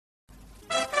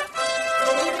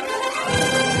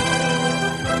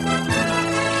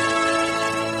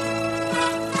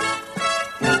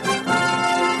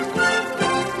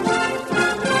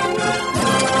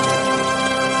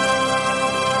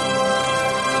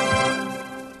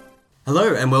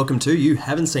Hello and welcome to You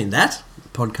Haven't Seen That, a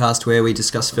podcast where we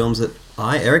discuss films that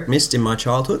I, Eric, missed in my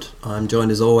childhood. I'm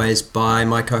joined as always by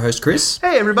my co-host Chris.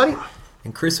 Hey everybody.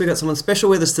 And Chris, we got someone special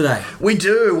with us today. We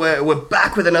do. We're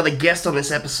back with another guest on this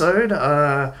episode.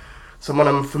 Someone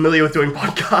I'm familiar with doing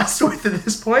podcasts with at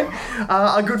this point.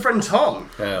 Our good friend Tom.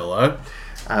 Hello.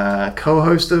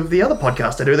 Co-host of the other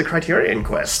podcast I do, the Criterion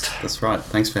Quest. That's right.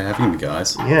 Thanks for having me,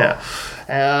 guys. Yeah.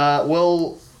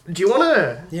 Well, do you want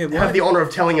to have the honour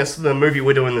of telling us the movie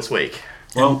we're doing this week?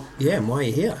 Well, and why are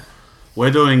you here? we're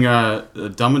doing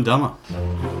Dumb and Dumber.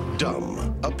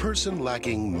 Dumb, a person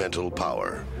lacking mental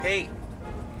power. Hey,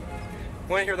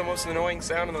 want to hear the most annoying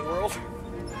sound in the world?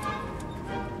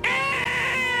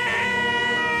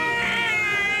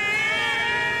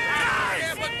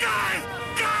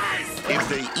 If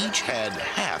they each had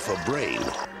half a brain,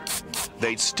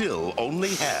 they'd still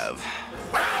only have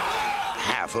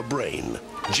half a brain.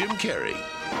 Jim Carrey,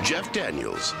 Jeff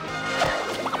Daniels,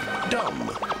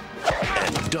 Dumb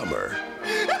and Dumber.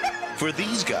 For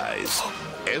these guys,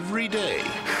 every day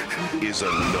is a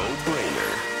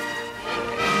no-brainer.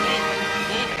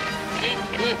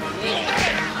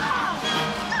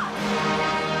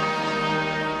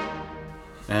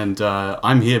 And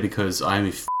I'm here because I'm a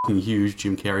f***ing huge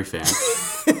Jim Carrey fan.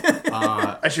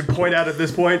 I should point out at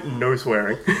this point, no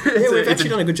swearing. We've actually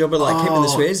done a good job of keeping the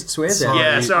swears out.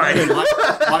 Yeah, sorry.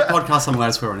 My podcast, I'm allowed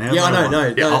to swear on air. Yeah, I know.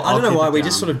 I don't know why. We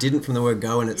just of... sort of didn't from the word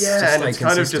go, and it's Yeah, just and stayed it's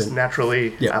kind consistent. of just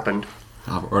naturally happened.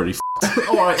 I've already f***ed.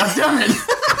 Alright, damn it.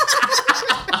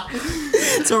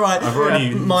 It's alright. I've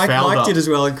already Mike up. did as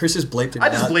well, and Chris just bleeped it out.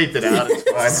 I just bleeped it out,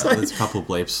 it's fine. There's a couple of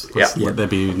bleeps. Yeah. Let there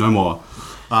be no more.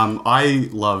 I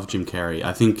love Jim Carrey.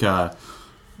 I think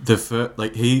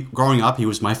growing up, he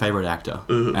was my favorite actor,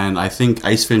 and I think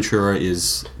Ace Ventura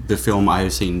is the film I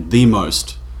have seen the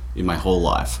most in my whole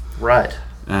life. Right.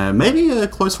 Maybe a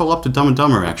close follow-up to Dumb and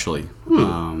Dumber, actually.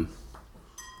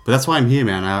 But that's why I'm here,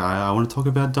 man. I want to talk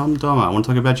about Dumb and Dumber. I want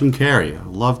to talk about Jim Carrey. I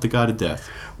love the guy to death.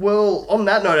 Well, on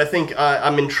that note, I think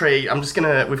I'm intrigued.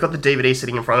 We've got the DVD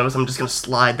sitting in front of us. I'm just going to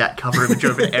slide that cover image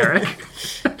over to Eric.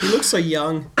 He looks so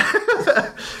young.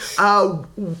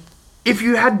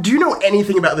 Do you know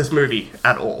anything about this movie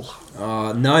at all?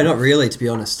 No, not really, to be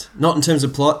honest. Not in terms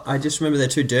of plot. I just remember they're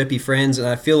two derpy friends, and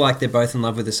I feel like they're both in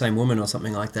love with the same woman or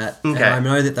something like that. Okay. And I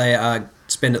know that they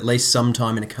spend at least some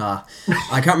time in a car.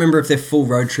 I can't remember if they're full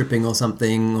road tripping or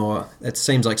something, or it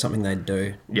seems like something they'd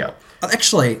do. Yeah.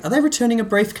 Actually, are they returning a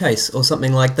briefcase or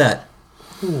something like that?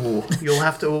 Ooh, you'll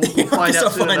have to we'll find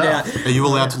out soon enough. Are you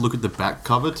allowed to look at the back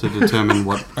cover to determine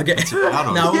what it's about?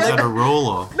 Or No, is that a rule?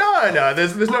 Or No,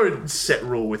 there's no set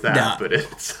rule with that, Nah. but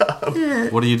it's...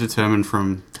 what do you determine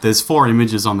from... There's 4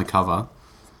 images on the cover.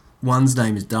 One's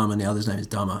name is Dumb and the other's name is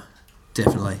Dumber.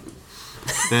 Definitely.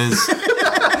 There's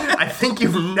I think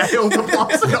you've nailed the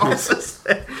plot synopsis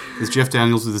there. there's Jeff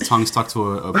Daniels with his tongue stuck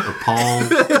to a pole.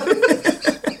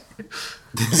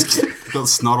 They've got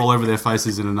snot all over their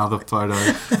faces in another photo.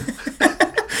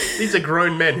 These are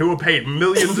grown men who were paid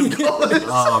millions of dollars.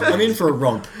 I'm in for a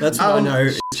romp. That's what I know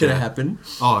should have happened.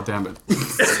 Oh, damn it.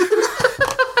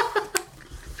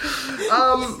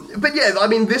 But yeah, I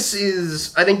mean, this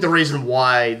is... I think the reason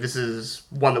why this is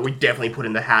one that we definitely put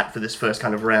in the hat for this first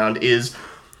kind of round is...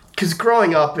 Because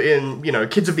growing up in,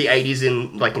 kids of the 80s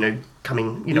in,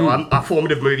 our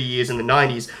formative movie years in the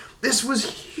 90s, this was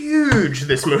huge,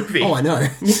 this movie. Oh, I know.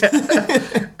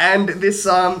 And this,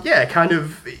 kind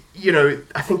of,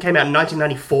 I think came out in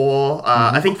 1994.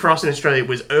 I think for us in Australia, it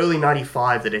was early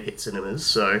 95 that it hit cinemas.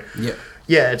 So,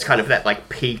 yeah, it's kind of that,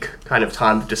 peak kind of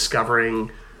time of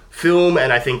discovering film,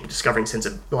 and I think discovering sense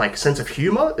of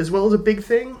humour as well as a big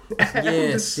thing.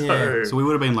 Yes, so we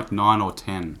would have been 9 or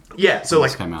 10. Yeah, so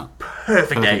this came out.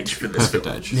 Perfect age for this film.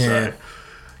 Perfect age. Yeah. So,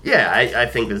 yeah, I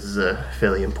think this is a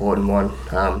fairly important one.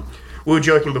 We were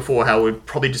joking before how we're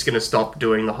probably just going to stop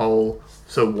doing the whole...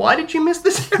 So why did you miss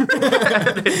this?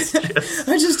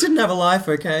 I just didn't have a life,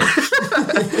 okay?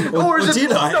 or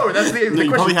did I? No, that's the You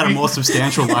question. probably had a more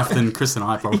substantial life than Chris and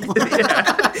I, probably.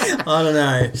 I don't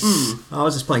know. I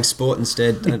was just playing sport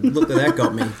instead. And look, that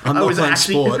got me. I'm not playing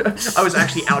sport. I was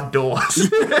actually outdoors,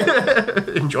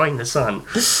 enjoying the sun.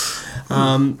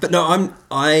 But no,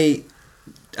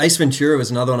 Ace Ventura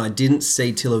was another one I didn't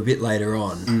see till a bit later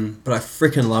on, but I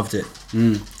freaking loved it.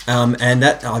 And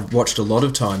that I've watched a lot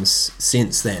of times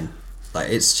since then.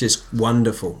 It's just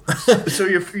wonderful. So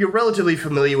you're relatively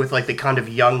familiar with the kind of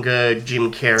younger Jim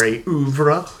Carrey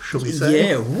oeuvre, shall we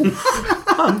say? Yeah,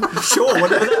 sure,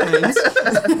 whatever that means.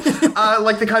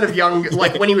 The kind of young,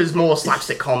 when he was more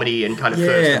slapstick comedy and kind of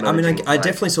first Yeah, I mean, emerging, I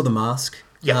definitely saw The Mask.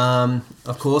 Yeah.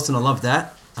 Of course, and I love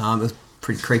that. It was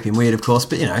pretty creepy and weird, of course,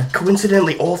 but, you know.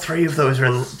 Coincidentally, all three of those are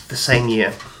in the same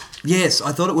year. Yes,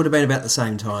 I thought it would have been about the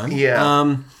same time.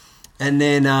 Yeah. And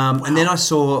then I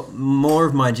saw more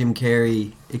of my Jim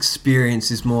Carrey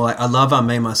experience is more like, I love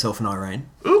Me, Myself and Irene.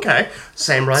 Okay.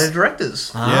 Same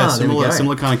writer-directors.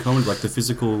 Similar kind of comedy, like the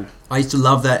physical... I used to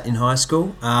love that in high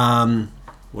school.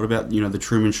 What about, The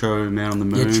Truman Show, Man on the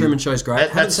Moon? Yeah, Truman Show's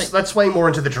great. That's way more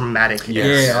into the dramatic.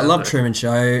 Yeah, I love Truman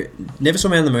Show. Never saw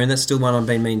Man on the Moon. That's still one I've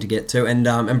been meaning to get to.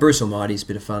 And Bruce Almighty's a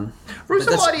bit of fun. Bruce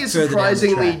Almighty is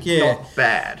surprisingly not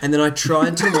bad. And then I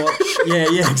tried to watch...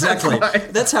 yeah, exactly.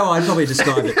 That's how I'd probably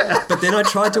describe it. But then I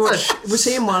tried to watch... Was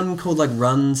he in one called,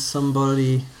 Run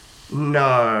Somebody?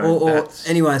 No.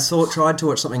 Anyway, I tried to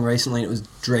watch something recently and it was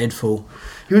dreadful.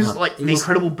 He was The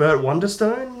Incredible Burt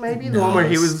Wonderstone, maybe? The one where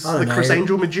he was the Chris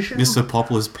Angel magician? Mr.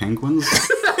 Poplar's Penguins?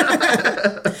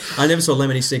 I never saw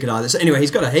Lemony Snicket either. So anyway,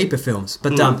 he's got a heap of films.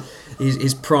 But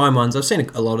his prime ones, I've seen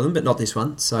a lot of them, but not this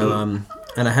one. So,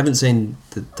 and I haven't seen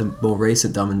the more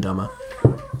recent Dumb and Dumber.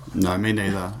 No, me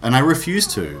neither. And I refuse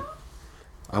to.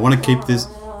 I want to keep this...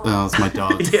 Oh, it's my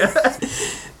dog.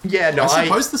 Yeah, no, I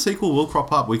suppose the sequel will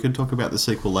crop up. We could talk about the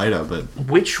sequel later, but...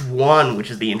 Which one?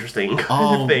 Which is the interesting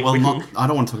kind of thing. Well, I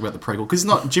don't want to talk about the prequel, because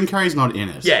Jim Carrey's not in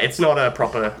it. Yeah, it's not a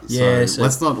proper... So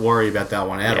let's not worry about that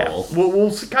one at all.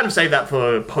 We'll kind of save that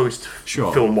for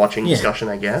post-film watching discussion,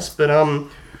 I guess. But,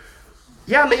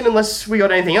 yeah, I mean, unless we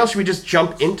got anything else, should we just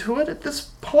jump into it at this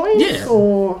point? Yeah.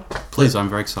 Or... Please, I'm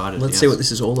very excited. Let's see what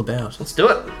this is all about. Let's do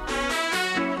it.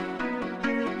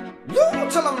 You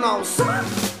tell them no, son.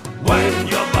 Wind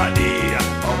your body,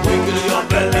 wiggle your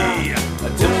belly,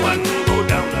 dip and go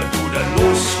down to the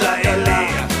low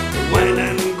style. Wine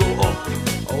and go up,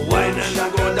 wine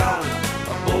and go down, a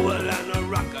bowl and a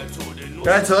rocker to the low.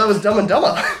 Alright, so that was Dumb and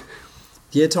Dumber.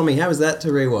 Yeah, Tommy, how was that to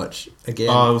rewatch again?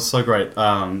 Oh, it was so great.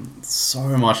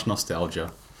 So much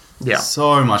nostalgia. Yeah.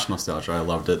 So much nostalgia. I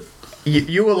loved it.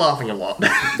 You were laughing a lot.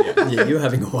 Yeah, you were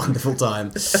having a wonderful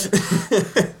time.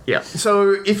 Yeah.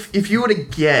 So if you were to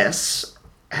guess,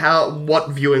 what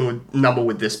viewing number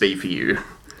would this be for you?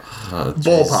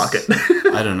 Ballpark it.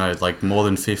 I don't know, more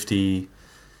than 50,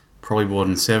 probably more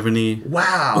than 70.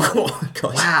 Wow. Oh,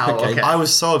 gosh. Wow. Okay. I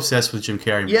was so obsessed with Jim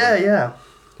Carrey. Yeah.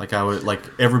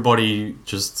 Everybody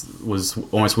just was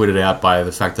almost weirded out by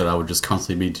the fact that I would just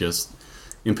constantly be just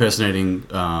impersonating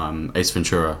Ace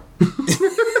Ventura.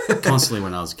 Constantly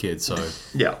when I was a kid, so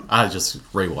yeah, I just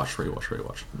rewatch.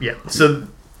 Yeah, so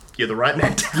you're the right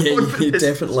man. You're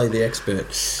definitely the expert.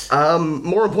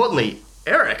 More importantly,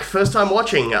 Eric, first time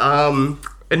watching.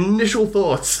 Initial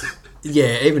thoughts.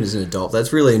 Yeah, even as an adult,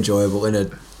 that's really enjoyable.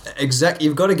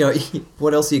 You've got to go.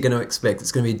 What else are you going to expect?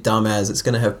 It's going to be dumb as it's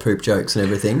going to have poop jokes and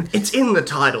everything. It's in the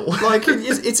title.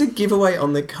 It's a giveaway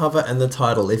on the cover and the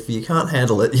title. If you can't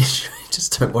handle it, you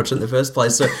just don't watch it in the first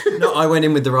place. So no, I went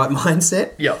in with the right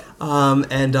mindset. Yeah.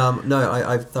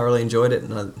 I thoroughly enjoyed it,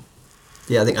 and I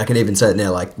think I can even say it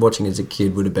now. Watching as a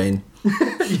kid would have been.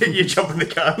 You jump in the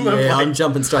car. Yeah, I'm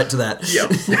jumping straight to that. Yeah.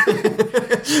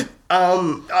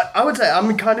 I would say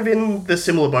I'm kind of in the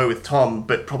similar boat with Tom,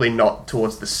 but probably not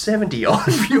towards the 70 odd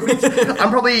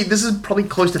viewings. This is probably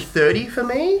close to 30 for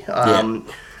me.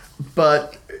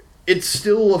 But it's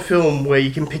still a film where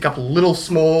you can pick up little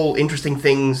small interesting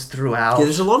things throughout. Yeah,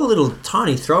 there's a lot of little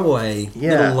tiny throwaway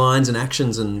little lines and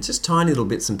actions and just tiny little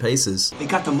bits and pieces. They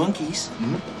got the Monkees.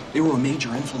 Mm-hmm. They were a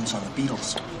major influence on the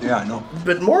Beatles. Yeah, I know.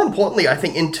 But more importantly, I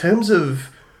think in terms of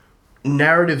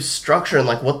narrative structure and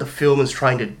what the film is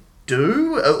trying to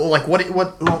do, or what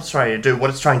it's trying to do, what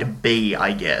it's trying to be,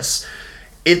 I guess.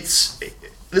 This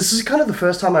is kind of the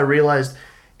first time I realized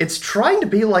it's trying to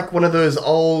be one of those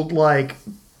old kind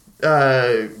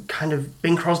of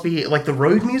Bing Crosby, the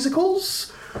road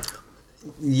musicals.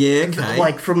 Yeah,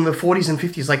 okay. From the 40s and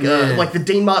 50s, the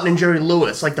Dean Martin and Jerry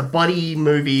Lewis, the buddy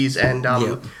movies, and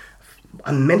I'm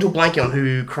mental blanking on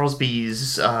who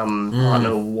Crosby's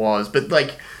partner was, but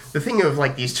the thing of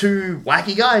these two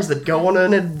wacky guys that go on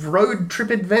a road trip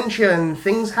adventure and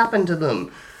things happen to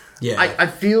them. Yeah, I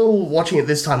feel watching it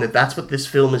this time that's what this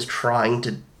film is trying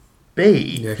to be.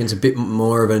 You reckon it's a bit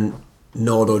more of a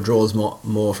nod or draws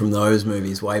more from those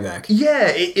movies way back?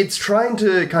 Yeah, it's trying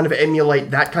to kind of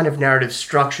emulate that kind of narrative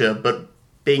structure, but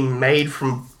being made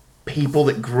from people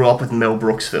that grew up with Mel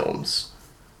Brooks films.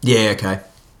 Yeah, okay.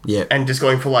 Yeah. And just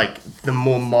going for the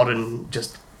more modern,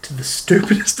 just to the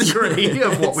stupidest degree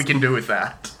of what we can do with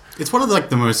that. It's one of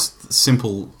the most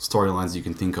simple storylines you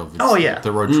can think of. It's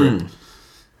the road trip.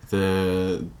 It's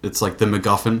the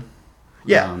MacGuffin.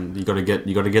 Yeah. You got to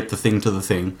get the thing to the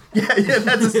thing. Yeah,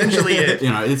 that's essentially it. You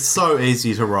know, it's so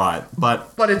easy to write,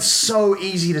 but it's so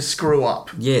easy to screw up.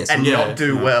 Yes. And not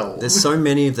do well. There's so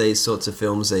many of these sorts of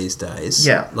films these days.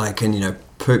 Yeah. Like, and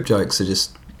poop jokes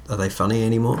are they funny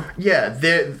anymore? Yeah,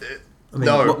 they're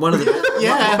no. One of the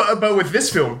yeah. But with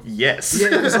this film, yes. Yeah,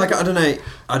 because like I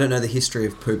don't know the history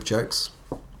of poop jokes.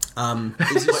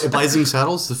 Blazing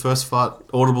Saddles, the first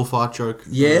audible fart joke.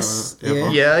 Yes. Ever.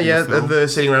 Yeah. The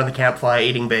sitting around the campfire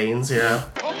eating beans. Yeah.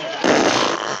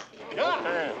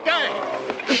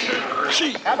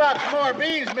 How about some more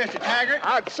beans, Mr. Taggart?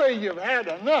 I'd say you've had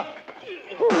enough.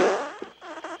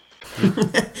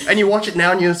 And you watch it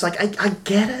now and you're just like, I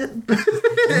get it.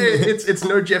 it's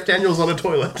no Jeff Daniels on a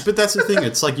toilet. But that's the thing.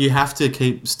 It's like you have to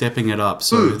keep stepping it up.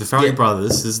 So the Farrelly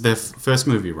Brothers is their first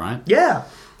movie, right? Yeah.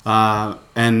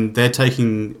 And they're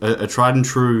taking a tried and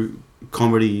true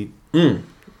comedy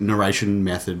narration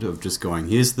method of just going,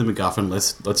 here's the MacGuffin,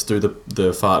 let's do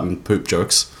the fart and poop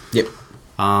jokes. Yep.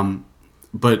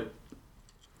 But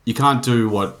you can't do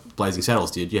what Blazing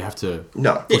Saddles did. You have to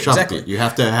push up a bit. You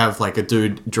have to have like a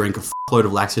dude drink a load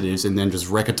of laxatives and then just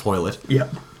wreck a toilet. Yeah.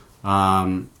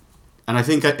 And I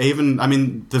think the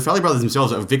Farrelly Brothers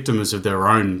themselves are victims of their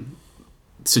own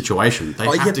situation. They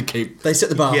have to keep... They set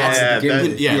the bar high at the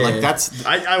beginning. Like that's...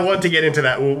 I want to get into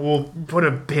that. We'll put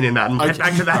a pin in that and get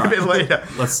back to that a bit later.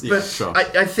 Sure.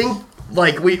 I think,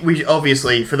 like, we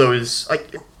obviously, for those...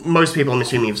 Like, most people, I'm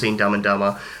assuming, have seen Dumb and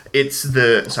Dumber. It's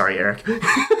the... Sorry, Eric.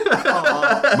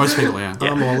 Most people, yeah.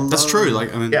 That's true.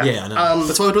 Like, I mean, I know.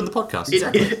 that's why we're doing the podcast.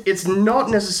 It's not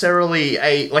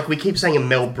necessarily like we keep saying, a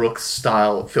Mel Brooks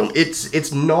style film.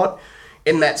 It's not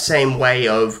in that same way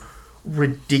of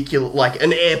ridiculous, like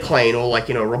an Airplane or like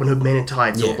Robin Hood Men in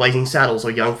Tights or Blazing Saddles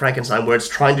or Young Frankenstein, where it's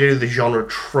trying to do the genre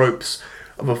tropes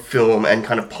of a film and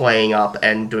kind of playing up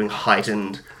and doing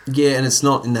heightened. Yeah, and it's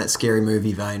not in that Scary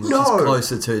Movie vein, which is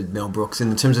closer to Mel Brooks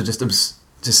in terms of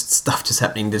just stuff just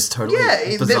happening just totally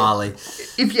bizarrely.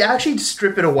 If you actually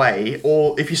strip it away,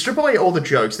 or if you strip away all the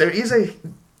jokes, there is a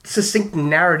succinct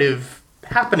narrative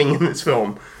happening in this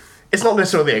film. It's not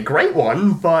necessarily a great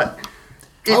one, but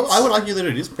I would argue that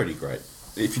it is pretty great.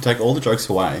 If you take all the jokes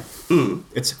away,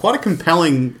 it's quite a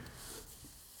compelling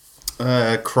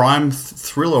crime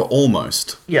thriller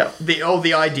almost. Yeah, the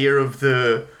idea of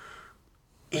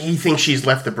he thinks she's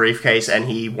left the briefcase and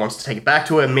he wants to take it back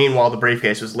to her. Meanwhile, the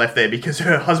briefcase was left there because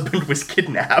her husband was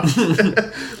kidnapped.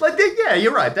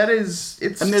 You're right.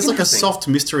 And there's like a soft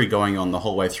mystery going on the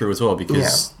whole way through as well,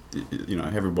 because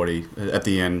everybody at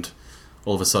the end,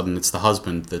 all of a sudden, it's the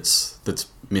husband that's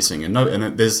missing, and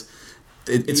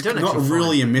it's not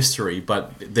really a mystery,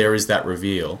 but there is that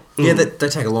reveal. Yeah, they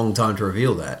take a long time to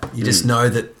reveal that. You just know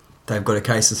that they've got a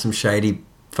case of some shady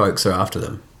folks are after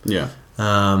them. Yeah.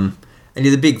 And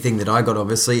the big thing that I got,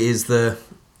 obviously, is the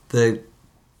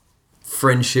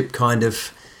friendship kind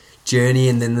of journey,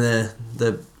 and then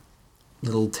the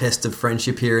little test of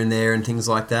friendship here and there and things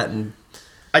like that. And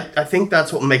I think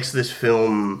that's what makes this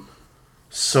film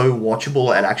so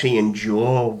watchable and actually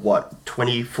endure,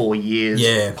 24 years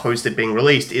post it being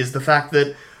released, is the fact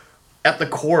that at the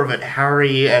core of it,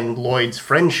 Harry and Lloyd's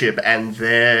friendship and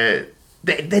they're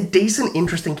decent,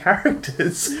 interesting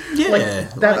characters. Yeah.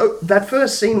 That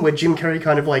first scene where Jim Carrey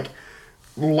kind of like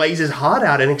lays his heart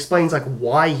out and explains like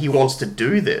why he wants to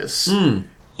do this. You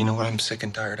know what I'm sick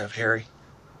and tired of, Harry?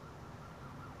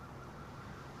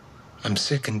 I'm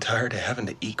sick and tired of having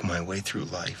to eke my way through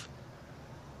life.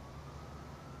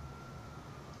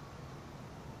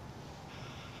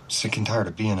 Sick and tired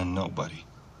of being a nobody.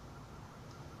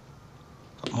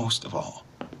 But most of all,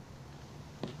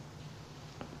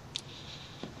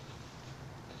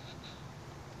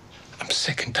 I'm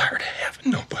sick and tired of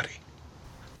having nobody.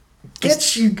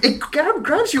 It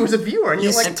grabs you as a viewer, and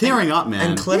you're like tearing up,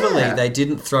 man. And cleverly, they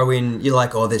didn't throw in. You're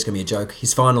like, oh, there's gonna be a joke.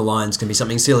 His final line's gonna be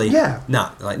something silly. Yeah.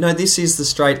 No, this is the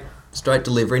straight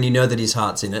delivery, and you know that his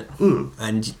heart's in it,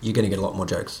 and you're gonna get a lot more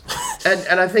jokes.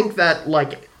 and I think that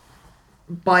like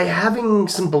by having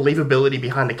some believability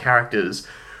behind the characters,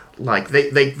 like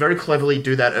they very cleverly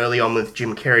do that early on with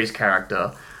Jim Carrey's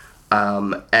character.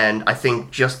 And I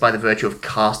think just by the virtue of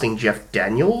casting Jeff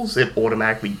Daniels, it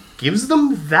automatically gives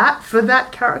them that for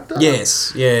that character.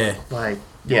 Yes, yeah.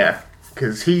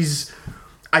 Because he's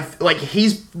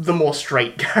the more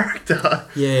straight character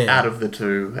out of the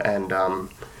two. And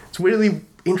it's really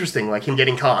interesting, like him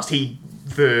getting cast.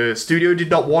 The studio did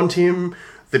not want him.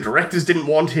 The directors didn't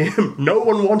want him. No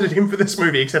one wanted him for this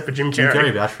movie except for Jim Carrey. Jim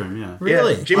Carrey vouched for him, yeah.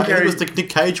 Really? Yeah, Jim Carrey. Nick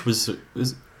Cage was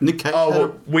Nick Cage.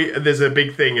 Oh, there's a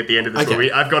big thing at the end of this movie.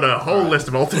 I've got a whole list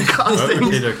of alternate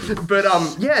castings. But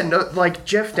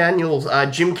Jeff Daniels,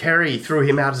 Jim Carrey threw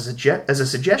him out as a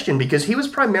suggestion because he was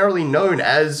primarily known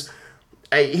as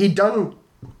he'd done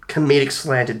comedic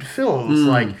slanted films.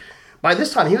 Like by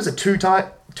this time, he was a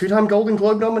two-time Golden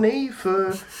Globe nominee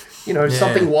for.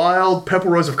 Something Wild,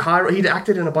 Purple Rose of Cairo. He'd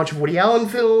acted in a bunch of Woody Allen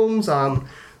films.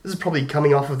 This is probably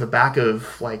coming off of the back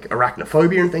of, like,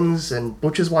 Arachnophobia and things, and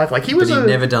Butcher's Wife. Like, he'd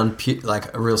never done,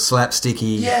 a real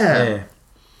slapsticky... Yeah.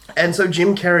 And so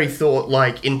Jim Carrey thought,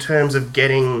 like, in terms of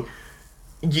getting...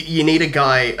 You need a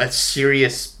guy, a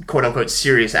serious, quote-unquote,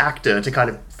 serious actor to kind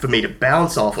of, for me to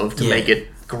bounce off of to make it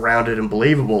grounded and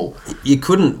believable. You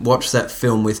couldn't watch that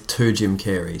film with two Jim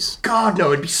Carreys. God,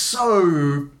 no, it'd be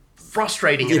so...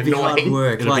 frustrating and annoying. Hard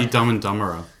work. It'll be Dumb and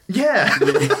Dumberer. Yeah.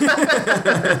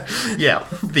 Yeah.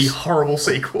 The horrible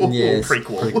sequel or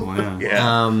prequel.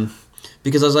 Yeah.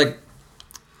 Because I was like,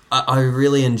 I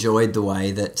really enjoyed the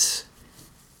way that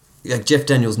Jeff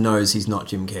Daniels knows he's not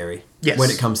Jim Carrey. Yes. When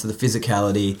it comes to the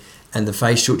physicality and the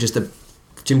facial,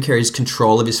 Jim Carrey's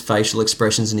control of his facial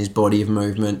expressions and his body of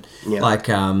movement. Yeah. Like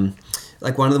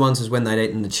one of the ones was when they'd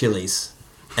eaten the chilies.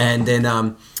 And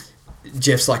then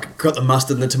Jeff's like got the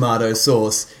mustard and the tomato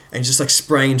sauce and just like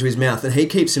spraying into his mouth, and he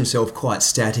keeps himself quite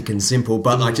static and simple,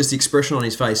 but like just the expression on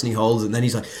his face, and he holds it, and then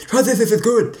he's like, try this, it's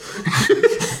good.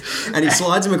 And he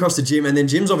slides him across to Jim, and then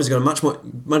Jim's obviously got a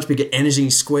much bigger energy. He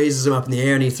squeezes him up in the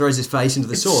air, and he throws his face into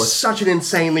the sauce. Such an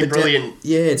insanely brilliant,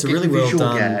 it's a really well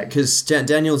done gag. Because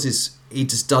Daniels he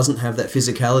just doesn't have that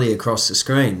physicality across the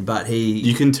screen, but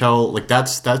you can tell like that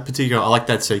particular. I like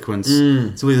that sequence.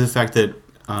 It's really the fact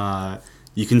that.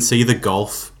 You can see the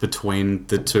gulf between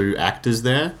the two actors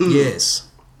there. Yes.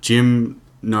 Jim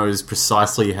knows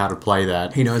precisely how to play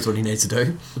that. He knows what he needs to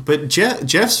do. But Jeff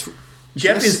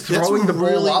is throwing the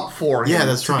ball up for him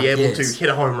to be able to hit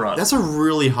a home run. That's a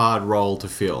really hard role to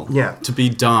fill. Yeah. To be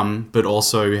dumb, but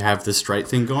also have the straight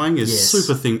thing going is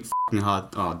super f***ing hard.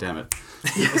 Oh, damn it.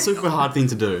 A super hard thing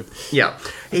to do. Yeah.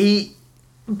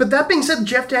 But that being said,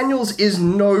 Jeff Daniels is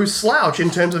no slouch in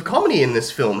terms of comedy in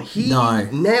this film. He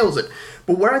nails it.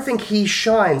 But where I think he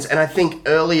shines, and I think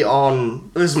early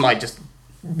on, this is my just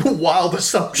wild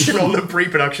assumption on the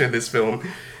pre-production of this film,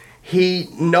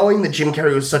 knowing that Jim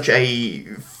Carrey was such a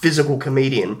physical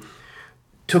comedian,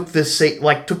 took the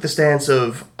stance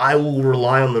of, I will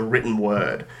rely on the written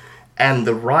word. And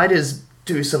the writers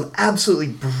do some absolutely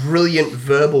brilliant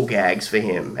verbal gags for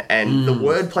him, and the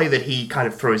wordplay that he kind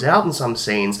of throws out in some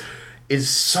scenes is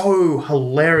so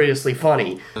hilariously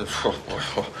funny.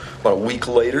 About a week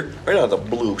later, right out of the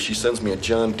blue, she sends me a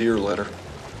John Deere letter.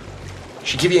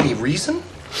 She give you any reason?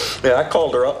 Yeah, I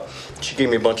called her up. She gave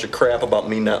me a bunch of crap about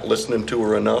me not listening to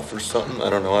her enough or something. I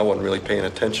don't know, I wasn't really paying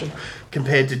attention.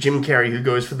 Compared to Jim Carrey, who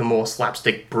goes for the more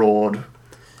slapstick, broad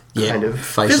kind of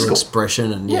facial physical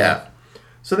expression. And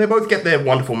So they both get their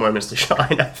wonderful moments to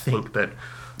shine, I think, but...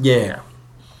 Yeah,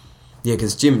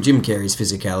 because Jim Carrey's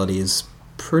physicality is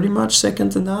pretty much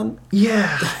second to none.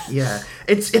 Yeah.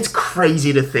 It's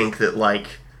crazy to think that, like,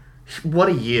 what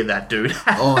a year that dude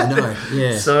had. Oh, I know,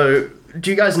 yeah. So, do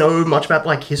you guys know much about,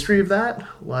 like, history of that?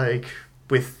 Like,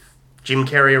 with Jim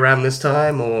Carrey around this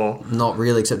time, or... Not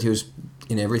really, except he was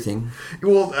in everything.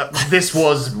 Well, this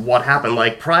was what happened.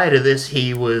 Like, prior to this,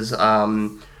 he was,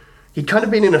 he'd kind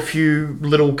of been in a few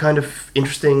little kind of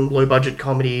interesting low-budget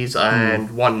comedies,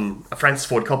 and a Francis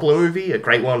Ford Coppola movie, a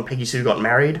great one, Peggy Sue Got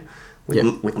Married,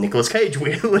 with Nicolas Cage,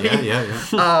 weirdly.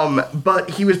 Yeah. But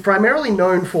he was primarily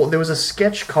known for... There was a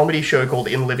sketch comedy show called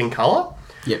In Living Colour,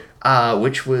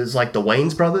 which was like the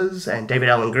Wayans brothers and David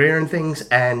Alan Grier and things,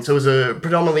 and so it was a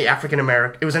predominantly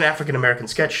African-American... It was an African-American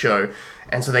sketch show,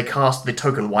 and so they cast the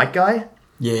token white guy,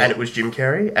 and it was Jim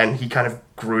Carrey, and he kind of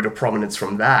grew to prominence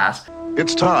from that.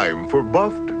 It's time for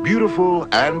Buffed, Beautiful,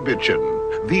 and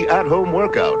Bitchin', the at-home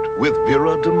workout with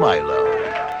Vera DeMilo.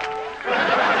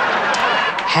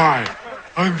 Hi,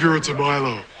 I'm Vera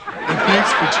DeMilo, and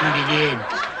thanks for tuning in.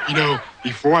 You know,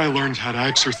 before I learned how to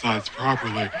exercise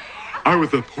properly, I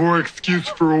was a poor excuse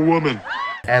for a woman.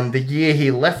 And the year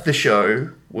he left the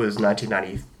show was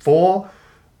 1994,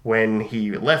 when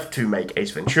he left to make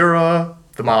Ace Ventura,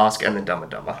 The Mask, and then Dumb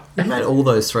and Dumber. He made all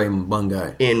those three in one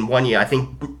go. In 1 year. I think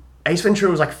Ace Ventura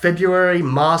was like February,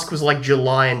 Mask was like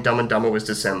July, and Dumb and Dumber was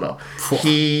December.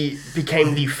 He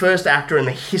became the first actor in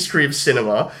the history of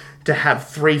cinema to have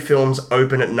 3 films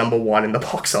open at number 1 in the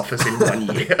box office in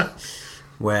 1 year.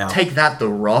 Wow. Take that, The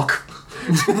Rock.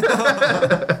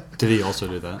 Did he also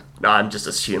do that? No, I'm just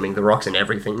assuming The Rock's in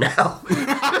everything now.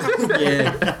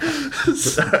 Yeah.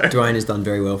 Dwayne has done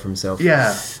very well for himself.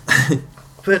 Yeah.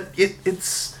 But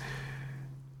it's...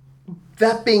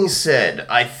 That being said,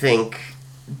 I think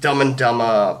Dumb and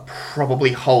Dumber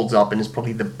probably holds up and is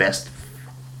probably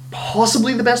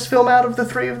possibly the best film out of the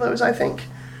three of those, I think.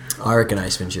 I reckon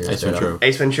Ace Ventura. Ace Ventura?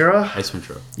 Ace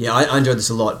Ventura. Yeah, I enjoyed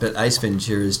this a lot, but Ace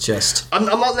Ventura is just... I'm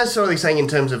not necessarily saying in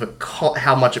terms of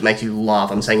how much it makes you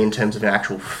laugh. I'm saying in terms of an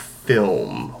actual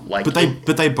film. Like,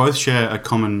 but they both share a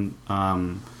common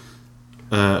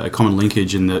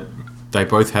linkage in that they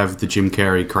both have the Jim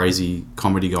Carrey crazy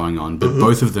comedy going on. But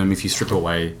both of them, if you strip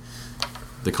away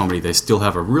the comedy, they still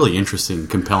have a really interesting,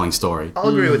 compelling story. I'll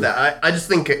agree with that. I just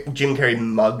think Jim Carrey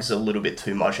mugs a little bit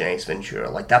too much in Ace Ventura.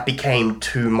 Like, that became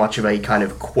too much of a kind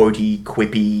of quotey,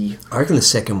 quippy... I reckon the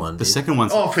second one. The second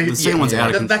one's out of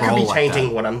control. That could be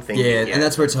changing what I'm thinking. Yeah, and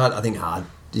that's where it's hard.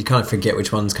 You kind of forget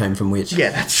which ones came from which.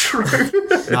 Yeah, that's true.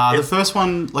 The first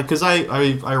one, like, because I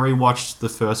rewatched the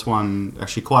first one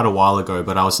actually quite a while ago,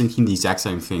 but I was thinking the exact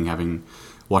same thing, having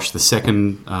watched the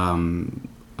second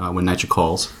When Nature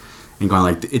Calls, and going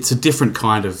like, it's a different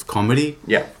kind of comedy.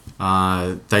 Yeah.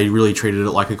 They really treated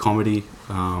it like a comedy,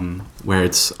 where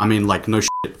it's, I mean, like, no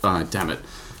shit, damn it,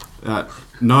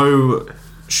 no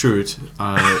shoot.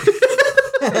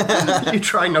 You're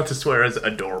trying not to swear as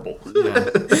adorable. Yeah. I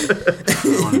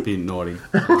don't want to be naughty.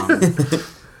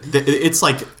 It's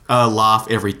like a laugh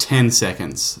every 10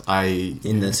 seconds.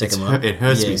 In the second one? It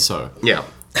hurts me so. Yeah.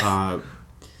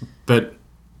 But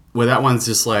where that one's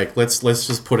just like, let's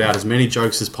just put out as many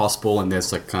jokes as possible, and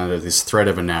there's like kind of this thread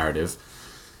of a narrative.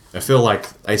 I feel like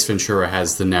Ace Ventura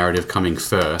has the narrative coming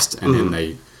first, and then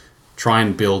they try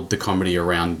and build the comedy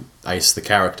around Ace, the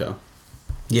character.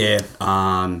 Yeah.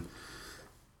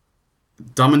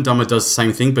 Dumb and Dumber does the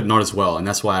same thing, but not as well, and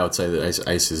that's why I would say that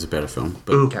Ace is a better film.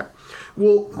 But okay.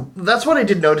 Well, that's what I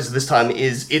did notice this time,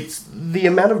 is it's the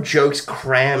amount of jokes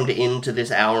crammed into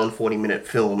this hour and 40-minute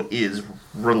film is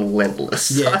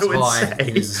relentless, yeah, I would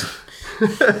say.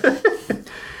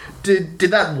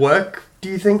 Did that work, do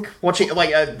you think? Watching,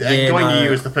 like, going to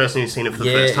you as the person who's seen it for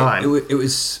the first time. It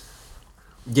was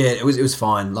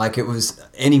fine. Like,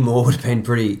 any more would have been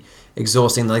pretty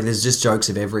exhausting. Like, there's just jokes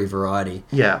of every variety.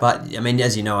 Yeah. But, I mean,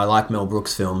 as you know, I like Mel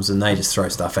Brooks films, and they just throw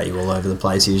stuff at you all over the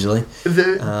place, usually.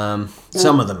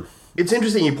 Some of them. It's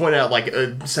interesting you point out, like,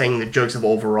 saying the jokes of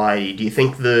all variety. Do you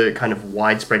think the kind of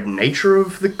widespread nature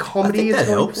of the comedy that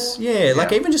helps? Yeah,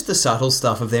 like, even just the subtle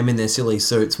stuff of them in their silly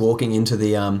suits walking into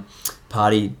the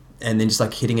party and then just,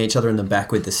 like, hitting each other in the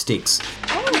back with the sticks.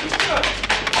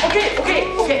 Okay.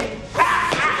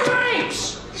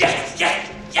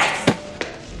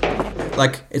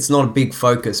 Like, it's not a big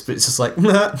focus, but it's just like,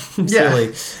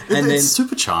 silly. And it's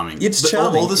super charming. It's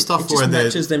charming. All the stuff it where just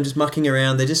matches them just mucking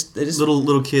around. They're just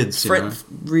little kids,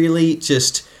 really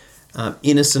just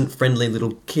innocent, friendly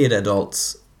little kid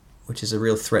adults, which is a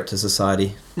real threat to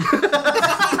society. But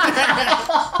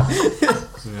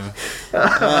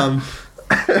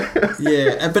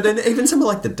then even some of,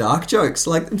 like, the dark jokes,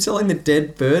 like them selling the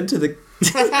dead bird to the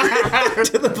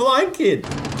to the blind kid.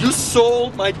 You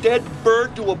sold my dead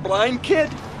bird to a blind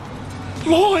kid?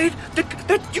 Lloyd,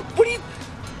 what do you...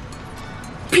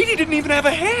 Petey didn't even have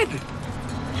a head.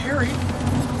 Harry,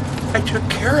 I took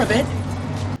care of it.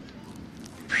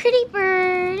 Pretty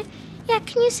bird. Yeah,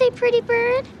 can you say pretty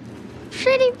bird?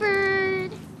 Pretty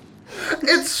bird.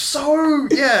 It's so...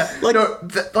 Yeah.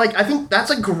 Like, I think that's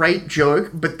a great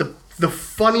joke, but the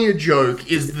funnier joke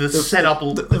is the setup...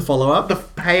 The follow-up? The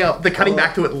pay-up, the cutting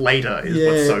back to it later is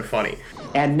what's so funny.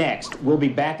 And next, we'll be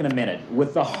back in a minute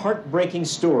with the heartbreaking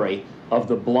story of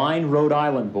the blind Rhode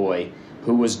Island boy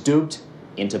who was duped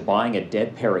into buying a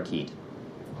dead parakeet.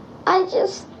 I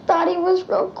just thought he was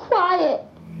real quiet.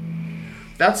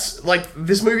 That's, like,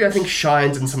 this movie, I think,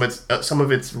 shines in some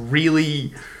of its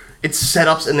really... It's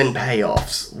setups and then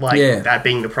payoffs, like that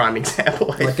being the prime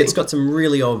example. I think. It's got some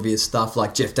really obvious stuff,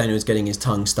 like Jeff Daniels getting his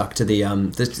tongue stuck to the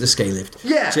ski lift.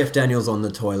 Yeah, Jeff Daniels on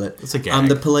the toilet. It's a gag.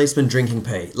 The policeman drinking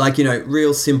pee, like,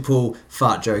 real simple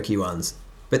fart jokey ones,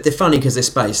 but they're funny because they're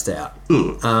spaced out.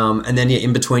 And then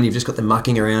in between you've just got them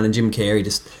mucking around and Jim Carrey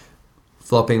just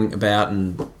flopping about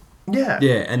and.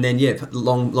 And then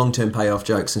long-term payoff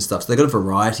jokes and stuff. So they've got a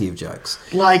variety of jokes.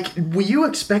 Like, were you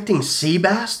expecting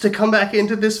Seabass to come back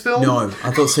into this film? No,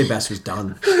 I thought Seabass was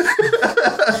done.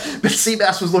 But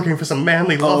Seabass was looking for some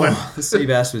manly loving.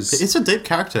 Seabass was... It's a deep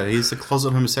character. He's a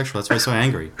closet homosexual. That's why he's so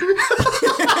angry.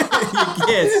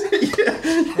 Yes.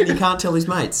 And he can't tell his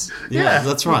mates. Yeah,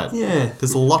 that's right. Yeah.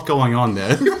 There's a lot going on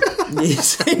there.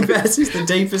 Seabass is the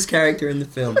deepest character in the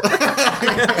film.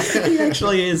 He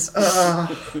actually is.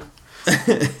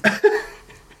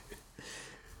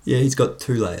 Yeah, he's got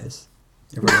 2 layers.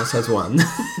 Everyone else has 1.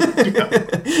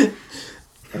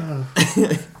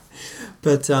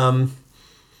 But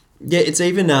yeah, it's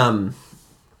even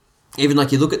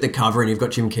like you look at the cover and you've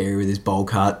got Jim Carrey with his bowl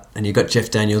cut, and you've got Jeff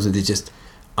Daniels with his just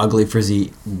ugly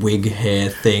frizzy wig hair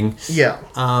thing. Yeah.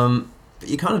 But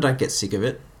you kind of don't get sick of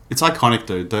it. It's iconic,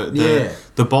 dude.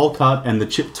 The bowl cut and the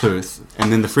chipped tooth,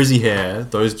 and then the frizzy hair.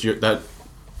 That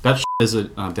is a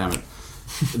damn it.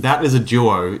 That as a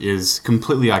duo is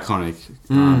completely iconic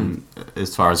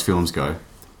as far as films go.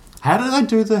 How did they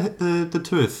do the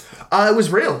tooth? It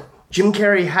was real. Jim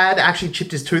Carrey had actually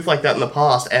chipped his tooth like that in the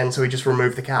past, and so he just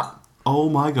removed the cap. Oh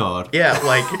my god! Yeah,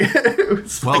 like.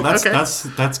 That's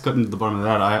gotten to the bottom of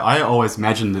that. I always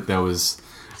imagined that there was.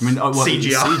 I mean,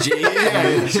 CGI. CG.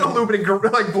 Yeah. A little bit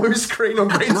of like blue screen or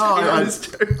green screen on his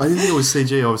tooth. I didn't think it was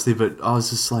CG, obviously, but I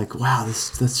was just like, wow,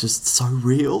 that's just so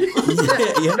real.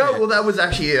 Yeah. No, well, that was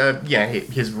actually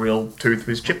his real tooth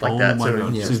was chipped like that. Oh my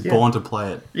god! He's born to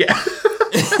play it. Yeah.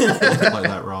 To play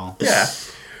that role. Yeah.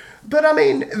 But I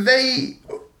mean,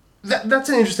 that's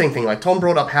an interesting thing. Like Tom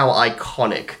brought up how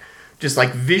iconic, just like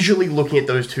visually looking at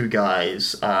those 2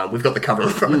 guys. We've got the cover in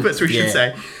front of us. We should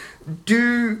say.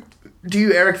 Do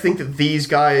you, Eric, think that these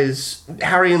guys,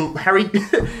 Harry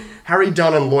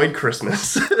Dunn and Lloyd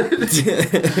Christmas,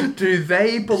 do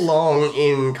they belong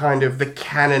in kind of the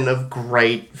canon of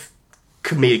great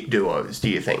comedic duos? Do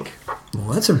you think?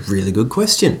 Well, that's a really good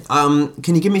question.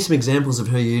 Can you give me some examples of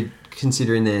who you'd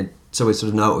consider in there, so we sort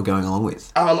of know what we're going along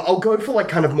with? I'll go for like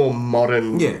kind of more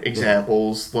modern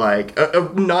examples, like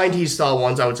 90s style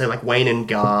ones. I would say like Wayne and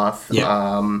Garth.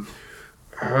 Yeah.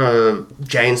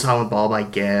 Jay and Silent Bob, I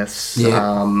guess. Yeah.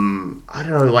 I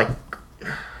don't know, like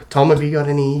Tom, have you got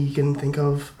any you can think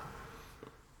of?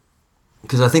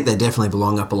 Because I think they definitely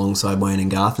belong up alongside Wayne and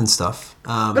Garth and stuff.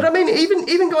 But I mean,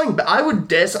 even going back, I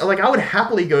would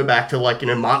happily go back to like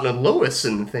Martin and Lewis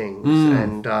and things,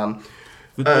 and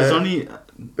there's only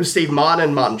Steve Martin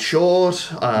and Martin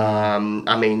Short.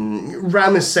 I mean,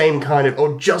 around the same kind of,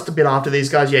 or just a bit after these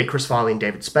guys, you had Chris Farley and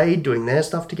David Spade doing their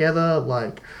stuff together,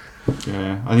 like.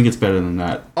 Yeah, I think it's better than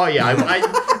that. Oh yeah,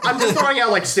 I'm just throwing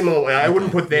out like similar. I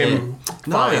wouldn't put them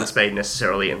Farley and Spade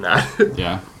necessarily in that.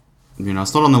 Yeah,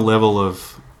 it's not on the level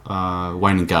of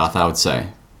Wayne and Garth, I would say.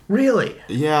 Really?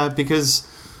 Yeah, because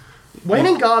Wayne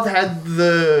and Garth had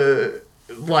the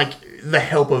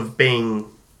help of being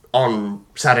on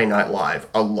Saturday Night Live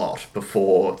a lot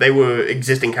before. They were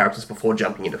existing characters before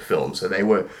jumping into film, so they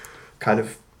were kind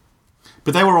of.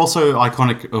 But they were also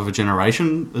iconic of a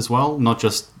generation as well, not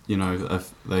just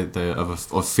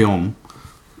of film,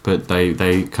 but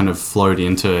they kind of flowed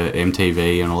into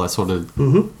MTV and all that sort of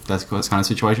that kind of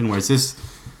situation. Whereas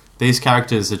these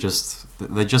characters they're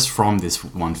just from this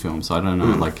one film, so I don't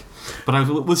know. But I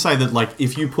would say that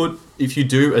if you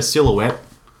do a silhouette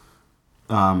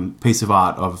piece of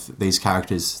art of these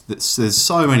characters, there's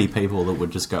so many people that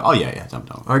would just go, oh yeah, dumb.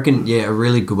 I reckon, a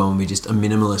really good one would be just a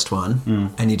minimalist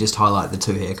one, and you just highlight the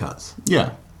 2 haircuts.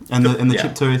 Yeah, and the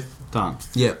chipped tooth, done.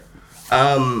 Yeah.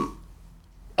 On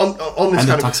this and kind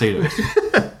the tuxedo.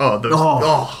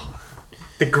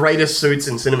 The greatest suits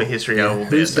in cinema history.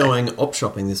 Who's going op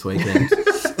shopping this weekend?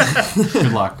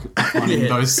 Good luck finding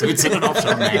those suits in an op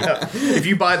shop, man. Yeah. If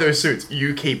you buy those suits,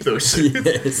 you keep those suits.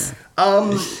 Yes.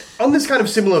 On this kind of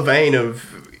similar vein of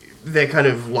their kind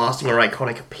of lasting or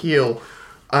iconic appeal,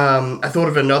 I thought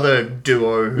of another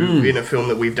duo who in a film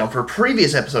that we've done for a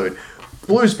previous episode,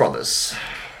 Blues Brothers.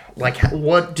 Like,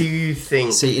 what do you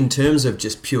think? See, in terms of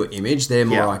just pure image, they're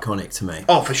more iconic to me.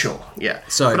 Oh, for sure, yeah.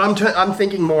 So, but I'm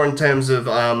thinking more in terms of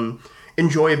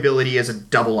enjoyability as a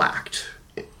double act,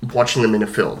 watching them in a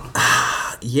film.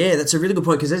 Yeah, that's a really good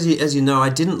point, because as you know, I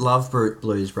didn't love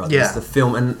Blues Brothers, the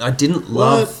film, and I didn't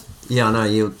love... What? Yeah, I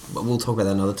know, we'll talk about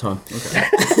that another time. Okay.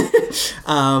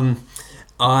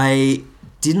 I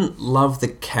didn't love the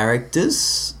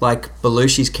characters. Like,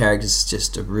 Belushi's character is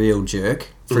just a real jerk,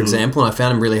 for example, and I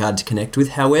found him really hard to connect with.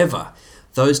 However,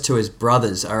 those 2 as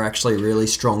brothers are actually a really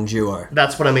strong duo.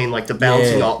 That's what I mean, like the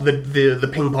bouncing off, the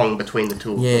ping pong between the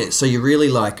 2 of them. Yeah, so you really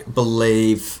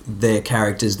believe their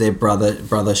characters, their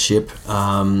brothership.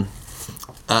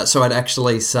 So I'd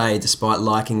actually say, despite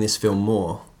liking this film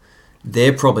more,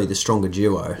 they're probably the stronger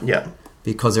duo. Yeah.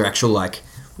 Because their actual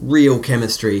real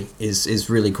chemistry is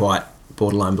really quite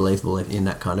borderline believable in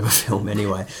that kind of a film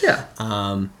anyway. Yeah.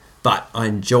 But I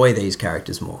enjoy these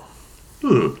characters more.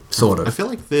 Sort of. I feel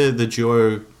like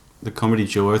the comedy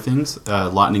duo things,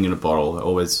 lightning in a bottle,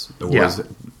 always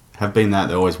have been that.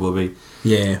 They always will be.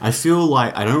 Yeah. I feel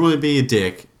like I don't want to be a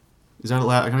dick. Is that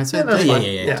allowed? Can I say that?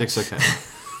 Yeah. Dick's okay.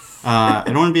 I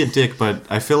don't want to be a dick, but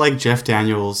I feel like Jeff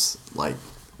Daniels,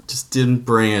 just didn't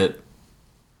bring it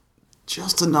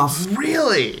just enough.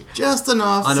 Really? Just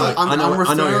enough. I know. I'm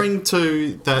referring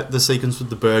to the sequence with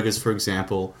the burgers, for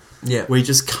example. Yeah. We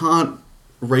just can't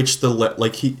reach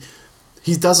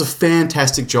he does a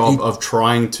fantastic job of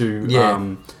trying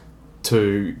to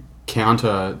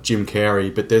counter Jim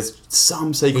Carrey, but there's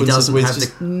some sequences where it's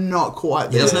just not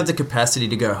quite there. He doesn't have the capacity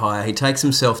to go higher. He takes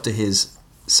himself to his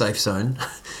safe zone,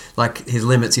 his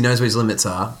limits. He knows where his limits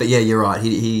are. But yeah, you're right.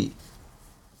 He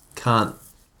can't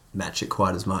match it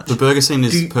quite as much. The burger scene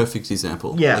is a perfect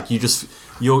example. Yeah.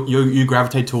 You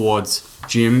gravitate towards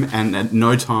Jim, and at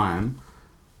no time,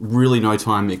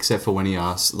 except for when he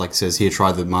asks, says, "Here,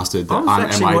 try the mustard." I was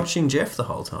actually watching Jeff the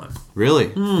whole time.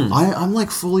 Really? I'm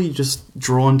fully just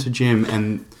drawn to Jim,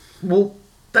 and well,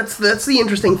 that's the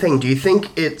interesting thing. Do you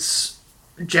think it's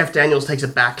Jeff Daniels takes a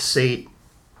back seat,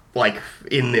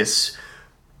 in this,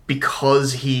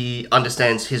 because he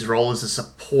understands his role as a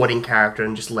supporting character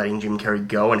and just letting Jim Carrey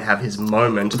go and have his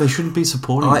moment? But they shouldn't be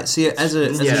supporting. I see. As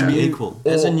a equal.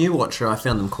 As a new watcher, I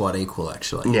found them quite equal.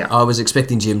 Actually, yeah. I was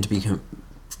expecting Jim to be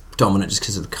dominant just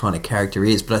because of the kind of character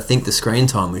he is, but I think the screen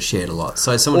time was shared a lot.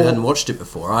 So as someone who hadn't watched it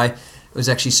before, I was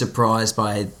actually surprised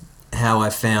by how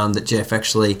I found that Jeff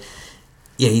actually,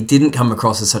 he didn't come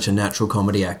across as such a natural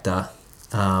comedy actor,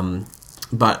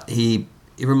 but he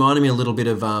reminded me a little bit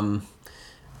of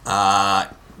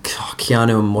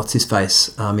Keanu and what's his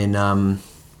face in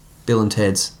Bill and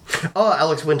Ted's. Oh,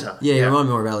 Alex Winter. Yeah, he reminded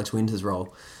me more of Alex Winter's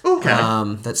role. Okay.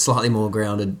 That's slightly more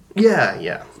grounded.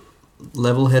 Yeah.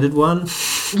 Level-headed one.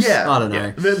 Yeah, I don't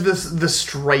know. The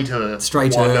straighter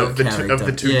one of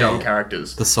the two dumb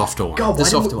characters. The softer one. God,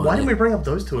 why didn't we bring up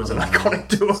those two as an iconic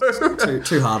duo?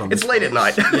 Too hard on. It's late at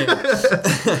night.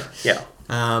 Yeah.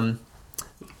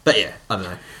 But yeah, I don't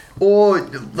know. Or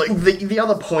the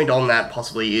other point on that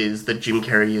possibly is that Jim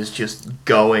Carrey is just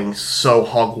going so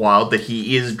hog wild that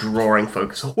he is drawing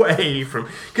focus away from.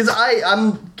 Because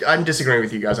I'm disagreeing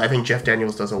with you guys. I think Jeff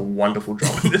Daniels does a wonderful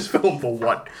job in this film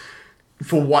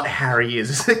for what Harry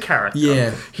is as a character.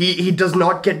 Yeah. He does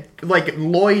not get...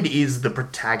 Lloyd is the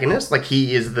protagonist.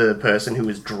 He is the person who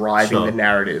is driving the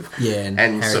narrative. Yeah,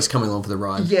 and Harry's coming along for the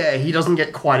ride. Yeah, he doesn't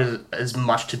get quite as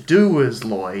much to do as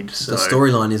Lloyd, so... The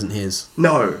storyline isn't his.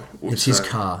 No. It's his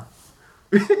car.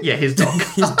 Yeah, his dog.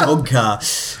 His dog car.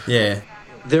 Yeah.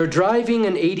 They're driving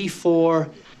an 84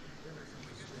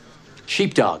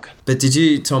 sheepdog. But did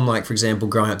you, Tom, for example,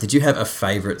 growing up, did you have a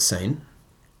favourite scene?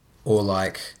 Or,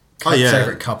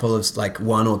 favourite couple of,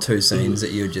 one or two scenes that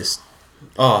you just...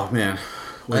 Oh, man.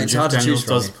 When it's Jeff hard to Daniels choose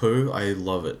from does poo, I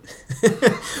love it.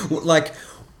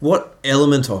 What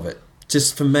element of it?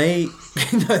 Just for me...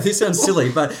 no, this sounds silly,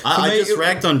 but... I just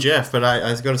ragged on Jeff, but I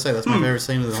got to say, that's my favourite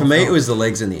scene of the whole For me, film. it was the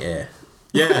legs in the air.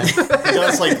 Yeah.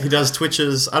 He does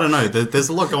twitches. I don't know. There's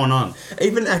a lot going on.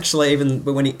 Even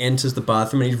when he enters the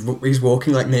bathroom and he's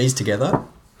walking knees together...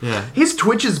 Yeah. His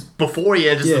twitches before he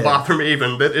enters the bathroom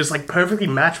even, that is perfectly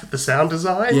matched with the sound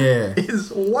design. Yeah.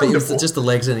 Is wonderful. But just the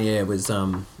legs in the air was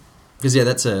because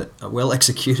that's a well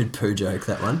executed poo joke,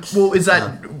 that one. Well, is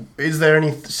there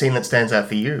any scene that stands out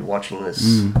for you watching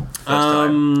this first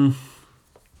time?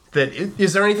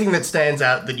 Is there anything that stands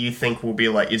out that you think will be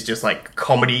is just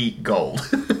comedy gold?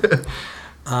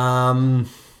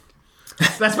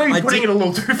 That's maybe putting it a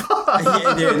little too far.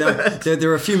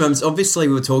 There are a few moments. Obviously,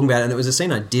 we were talking about it, and it was a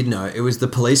scene I did know. It was the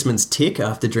policeman's tick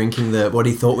after drinking what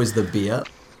he thought was the beer.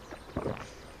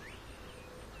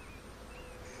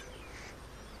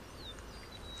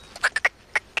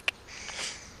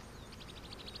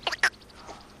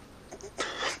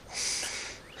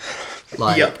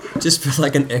 Just for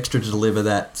an extra to deliver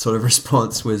that sort of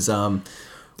response was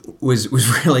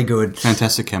really good.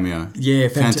 Fantastic cameo. Yeah,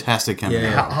 fantastic cameo.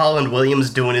 Yeah. Harland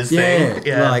Williams doing his thing.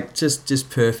 Yeah,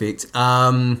 just perfect.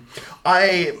 I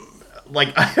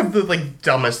have the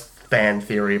dumbest fan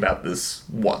theory about this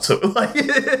whatsoever.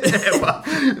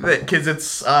 Because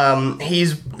it's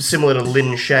he's similar to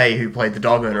Lin Shaye, who played the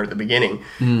dog owner at the beginning.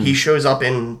 He shows up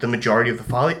in the majority of the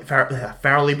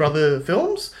Farrelly brother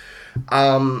films.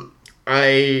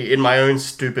 In my own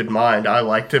stupid mind, I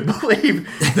like to believe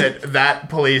that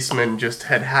policeman just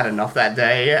had enough that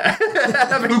day.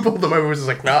 Having pulled them over, was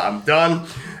just nah, I'm done.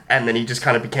 And then he just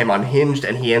kind of became unhinged,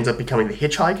 and he ends up becoming the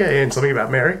hitchhiker in Something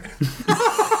About Mary.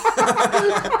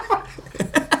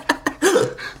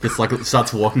 It's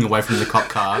starts walking away from the cop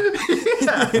car.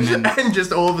 Yeah. And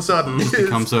just all of a sudden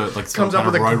comes up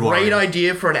with a great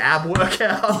idea for an ab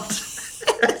workout.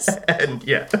 And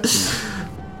yeah.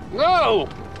 No,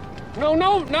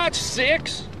 not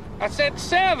 6. I said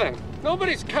 7.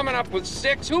 Nobody's coming up with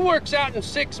 6. Who works out in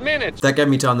 6 minutes? That gave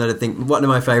me time to think. One of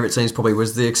my favourite scenes probably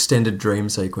was the extended dream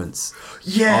sequence.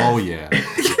 Yeah. Oh, yeah.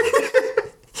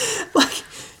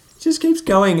 Just keeps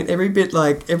going. Every bit,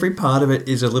 every part of it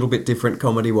is a little bit different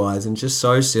comedy-wise and just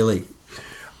so silly.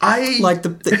 Like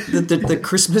the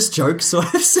Christmas joke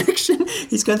sort of section.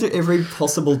 He's going through every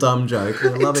possible dumb joke. I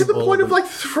love to the point of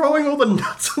throwing all the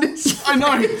nuts on his face. I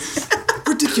know.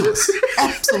 Ridiculous.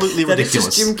 Absolutely ridiculous.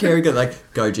 It's just Jim Carrey go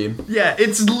go Jim. Yeah,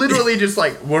 it's literally just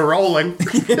we're rolling.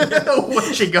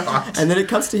 What you got? And then it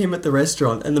cuts to him at the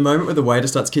restaurant, and the moment where the waiter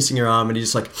starts kissing her arm, and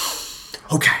he's just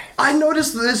okay. I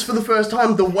noticed this for the first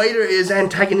time. The waiter is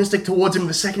antagonistic towards him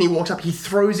the second he walks up. He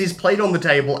throws his plate on the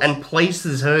table and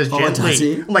places hers gently. Does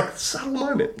he? Subtle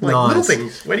moment. Nice. Little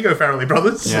things. Way to go, Farrelly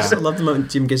Brothers. Yeah. I love the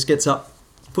moment Jim just gets up,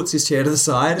 puts his chair to the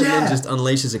side, and then just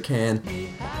unleashes a can.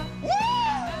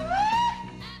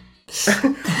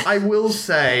 I will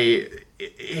say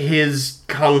his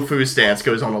kung fu stance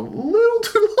goes on a little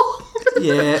too long.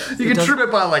 Yeah. You can trim it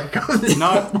by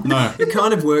No. It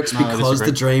kind of works because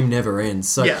the dream never ends.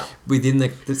 So within the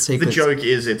sequence... The joke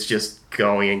is it's just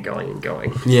going and going and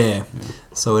going. Yeah.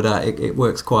 So it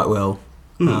works quite well.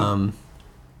 That's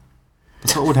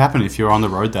what would happen if you were on the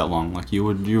road that long. You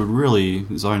would really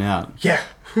zone out. Yeah.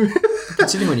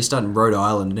 Considering when you start in Rhode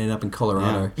Island and end up in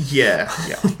Colorado. Yeah.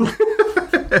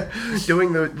 Doing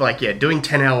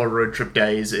 10-hour road trip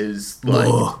days is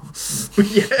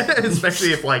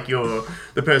especially if you're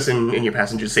the person in your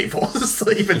passenger seat falls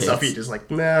asleep and stuff. You're just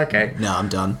nah, okay. No, I'm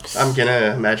done. I'm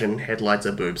gonna imagine headlights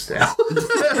are boobs now.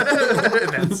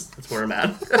 that's where I'm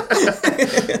at.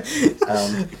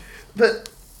 But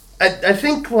I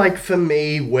think for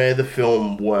me, where the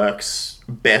film works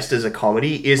best as a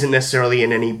comedy isn't necessarily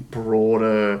in any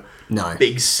broader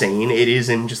big scene. It is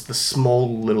in just the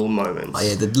small little moments. Oh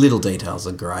yeah, the little details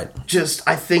are great. Just,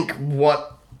 I think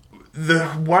what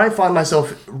I find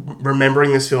myself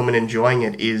remembering this film and enjoying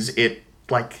it is it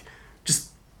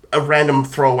just a random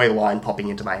throwaway line popping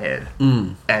into my head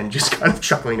and just kind of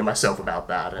chuckling to myself about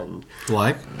that. And pull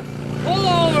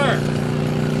over.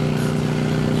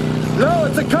 No,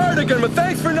 it's a cardigan, but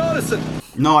thanks for noticing.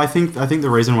 No, I think the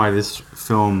reason why this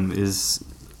film is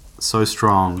so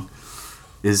strong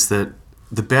is that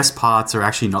the best parts are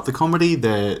actually not the comedy.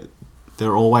 They're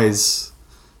always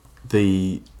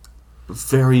the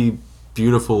very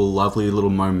beautiful, lovely little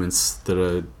moments that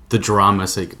are the drama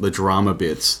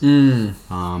bits. A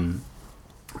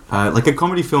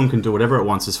comedy film can do whatever it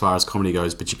wants as far as comedy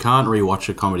goes, but you can't rewatch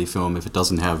a comedy film if it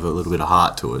doesn't have a little bit of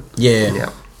heart to it. Yeah.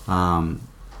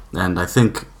 And I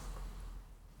think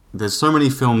there's so many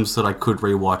films that I could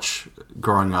rewatch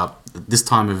growing up. This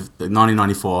time of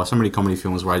 1994, so many comedy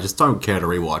films where I just don't care to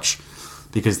rewatch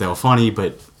because they were funny,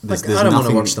 but there's I don't nothing... want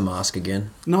to watch The Mask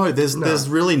again. No, there's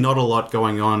really not a lot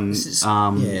going on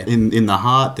in the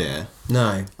heart there.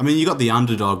 No. I mean, you got the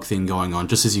underdog thing going on,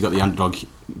 just as you got the underdog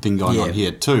thing going on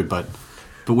here too, but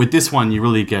with this one, you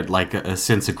really get a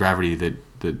sense of gravity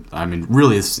that I mean,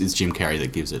 really is Jim Carrey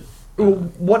that gives it.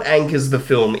 What anchors the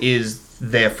film is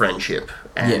their friendship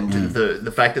and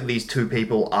the fact that these two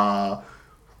people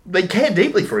they care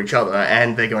deeply for each other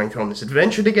and they're going through on this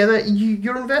adventure together.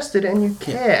 You're invested and you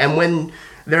care, and when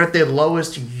they're at their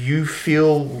lowest, you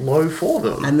feel low for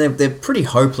them. And they're pretty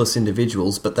hopeless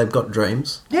individuals, but they've got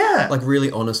dreams. Yeah.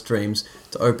 Really honest dreams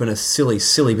to open a silly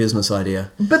business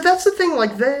idea. But that's the thing,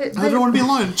 they don't want to be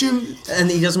alone, Jim.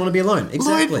 And he doesn't want to be alone.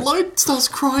 Exactly. Lloyd starts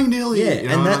crying nearly.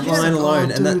 Yeah, and that line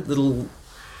alone, and that little...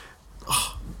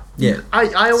 Yeah.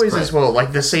 I always as well,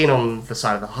 the scene on the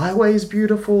side of the highway is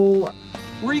beautiful.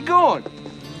 Where you going?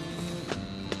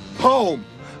 Home.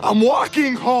 I'm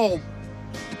walking home.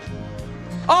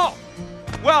 Oh,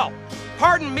 well,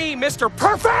 pardon me, Mr.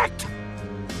 Perfect.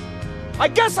 I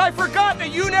guess I forgot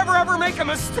that you never ever make a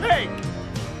mistake.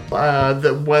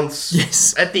 That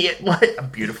once at the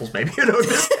end, beautiful's maybe an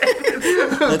overstatement.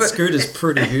 That scooter's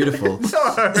pretty beautiful.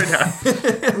 No.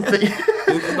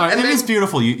 It is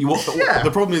beautiful. The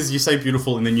problem is you say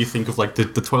beautiful and then you think of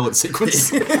the toilet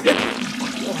sequence.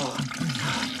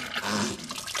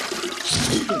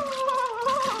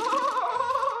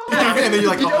 And then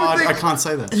you're I can't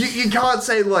say that. You can't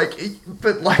say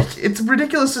but it's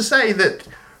ridiculous to say that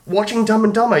watching Dumb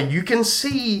and Dumber, you can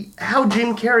see how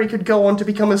Jim Carrey could go on to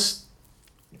become a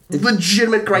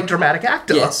legitimate great dramatic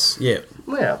actor. Yes, yeah.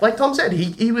 Yeah, like Tom said,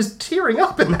 he was tearing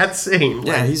up in that scene.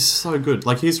 Yeah, he's so good.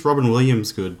 He's Robin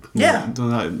Williams good. Yeah.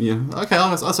 Okay,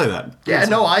 I'll say that. Yeah,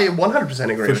 no, I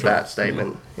 100% agree with that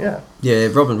statement. Yeah. Yeah,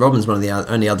 Robin's one of the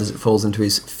only others that falls into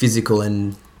his physical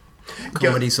and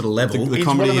comedy sort of level. The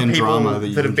comedy and drama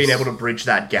that have been able to bridge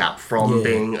that gap from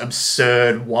being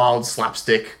absurd, wild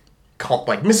slapstick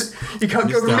you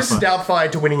can't go from Mrs.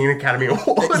 Doubtfire to winning an Academy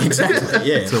Award.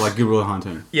 Exactly, yeah. So, like, Good Will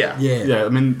Hunting. Yeah. Yeah, I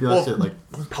mean, that's it, like...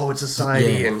 Poet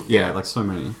Society and... Yeah, like so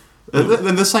many.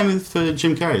 And the same for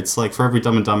Jim Carrey. It's like, for every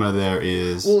Dumb and Dumber there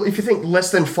is... Well, if you think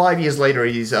less than 5 years later,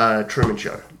 he's Truman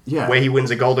Show. Yeah. Where he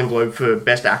wins a Golden Globe for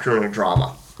Best Actor in a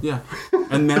Drama. Yeah.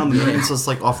 And Man on the Moon, it's just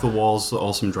like off-the-walls,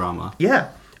 awesome drama.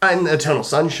 Yeah. And Eternal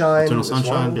Sunshine. Eternal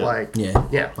Sunshine, well.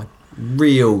 yeah. Like,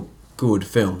 real good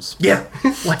films. Yeah.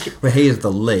 Where he is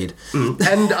the lead.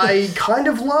 And I kind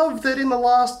of love that in the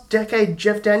last decade,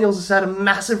 Jeff Daniels has had a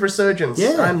massive resurgence.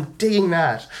 Yeah. I'm digging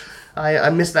that. I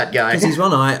miss that guy. Because he's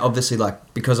one I obviously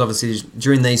because obviously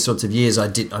during these sorts of years I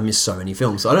missed so many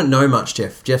films. So I don't know much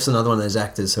Jeff. Jeff's another one of those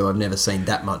actors who I've never seen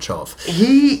that much of.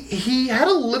 He had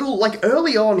a little,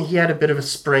 early on he had a bit of a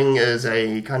spring as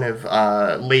a kind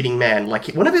of leading man.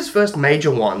 One of his first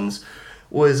major ones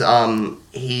was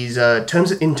he's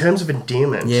in Terms of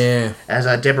Endearment. Yeah. As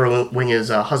Deborah Winger's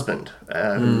husband.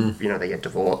 They get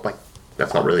divorced.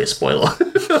 That's not really a spoiler.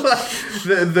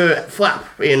 the flap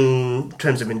in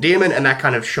Terms of Endearment, and that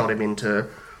kind of shot him into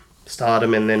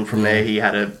stardom, and then from there he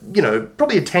had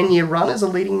probably a 10-year run as a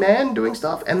leading man doing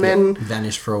stuff, and then...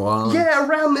 Vanished for a while. Yeah,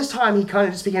 around this time he kind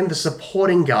of just became the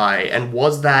supporting guy, and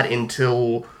was that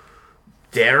until,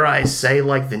 dare I say,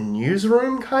 the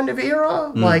Newsroom kind of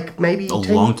era? Maybe a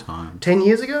long time. 10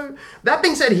 years ago? That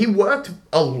being said, he worked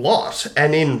a lot,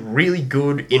 and in really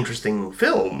good, interesting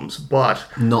films, but...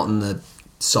 Not in the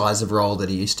size of role that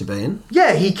he used to be in.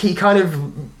 Yeah, he kind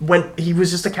of went... He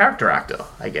was just a character actor,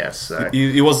 I guess. So.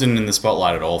 He wasn't in the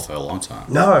spotlight at all for a long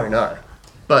time. No.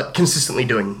 But consistently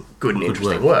doing good and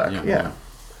interesting work. Yeah.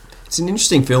 It's an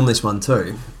interesting film, this one,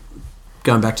 too.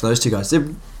 Going back to those two guys. They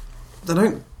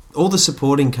don't... All the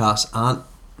supporting cast aren't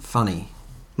funny.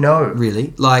 No.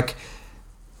 Really.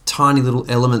 Tiny little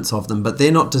elements of them, but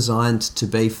they're not designed to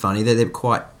be funny. They're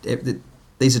quite...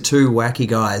 These are two wacky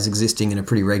guys existing in a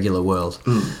pretty regular world.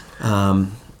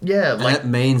 Yeah, and that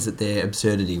means that their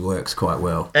absurdity works quite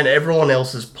well. And everyone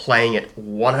else is playing it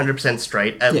 100%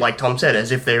 straight, like Tom said,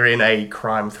 as if they're in a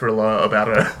crime thriller about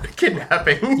a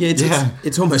kidnapping. Yeah,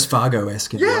 it's almost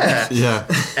Fargo-esque. Yeah.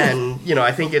 And,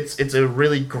 I think it's a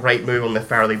really great move on the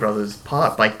Farrelly brothers'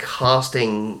 part by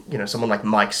casting, someone like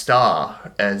Mike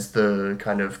Starr as the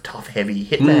kind of tough, heavy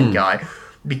hitman guy,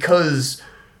 because...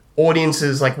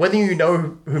 audiences, whether you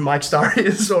know who Mike Starr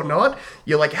is or not,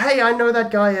 you're like, hey, I know that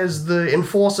guy as the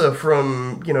enforcer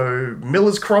from,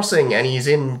 Miller's Crossing, and he's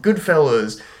in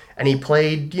Goodfellas, and he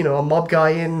played, a mob guy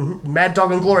in Mad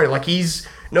Dog and Glory. He's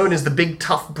known as the big,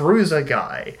 tough bruiser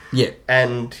guy. Yeah.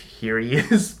 And here he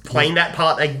is playing that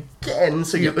part again,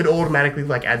 so it automatically,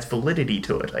 adds validity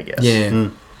to it, I guess. Yeah.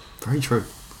 Very true.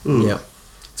 Yeah.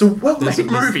 It's a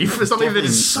well-made movie for something that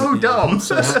is so dumb.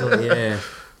 Yeah.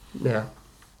 Yeah.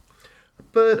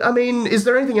 But, I mean, is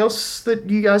there anything else that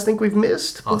you guys think we've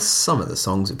missed? Oh, some of the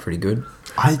songs are pretty good.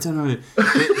 I don't know.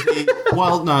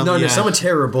 No, some are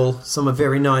terrible. Some are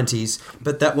very 90s.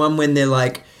 But that one when they're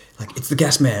like, it's the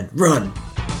gas man, run!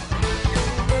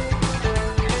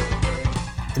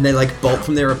 And they, bolt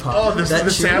from their apartment. Oh, the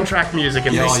soundtrack music.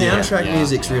 And the soundtrack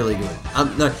music's really good.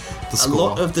 The score. A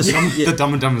lot of the songs... The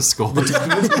Dumb and Dumber score.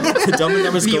 The Dumb and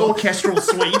Dumber score. The orchestral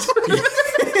suite.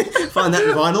 Find that in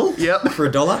vinyl for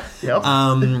 $1. Yep.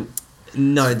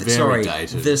 No, sorry.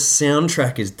 Dated. The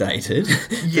soundtrack is dated.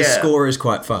 The score is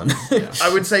quite fun. I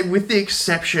would say, with the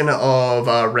exception of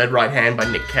Red Right Hand by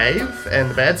Nick Cave and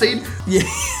The Bad Seed. Yeah.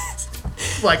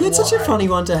 It's such a funny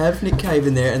one to have Nick Cave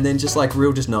in there, and then just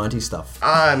real 90s stuff.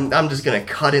 I'm just gonna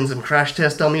cut in some Crash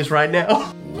Test Dummies right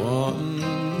now.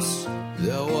 Once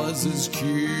there was this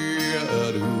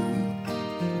kid who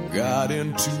got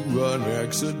into an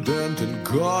accident and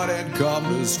couldn't come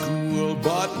to school,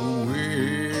 but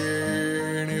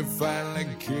when he finally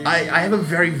came... I have a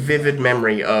very vivid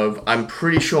memory of, I'm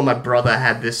pretty sure my brother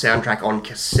had this soundtrack on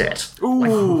cassette.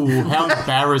 Ooh, how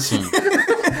embarrassing.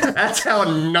 That's how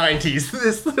 90s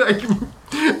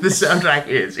this soundtrack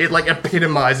is. It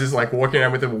epitomizes walking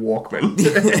around with a Walkman.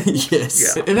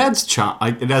 Yes. Yeah. It adds charm.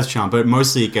 It has charm, but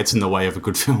mostly it gets in the way of a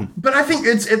good film. But I think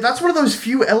that's one of those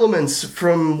few elements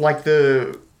from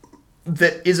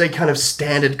that is a kind of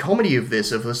standard comedy of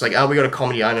this. Of this we got a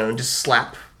comedy item and just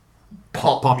slap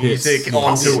pop music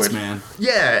onto it. Man.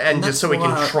 Yeah, and just so we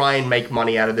can try and make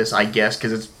money out of this, I guess,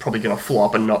 because it's probably going to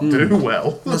flop and not do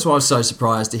well. That's why I was so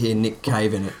surprised to hear Nick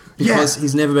Cave in it. Because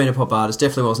he's never been a pop artist,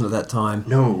 definitely wasn't at that time.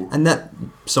 No. And that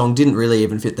song didn't really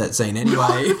even fit that scene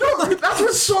anyway. No, that's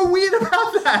what's so weird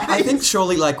about that. I think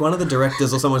surely one of the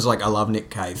directors or someone's I love Nick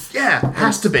Cave. Yeah,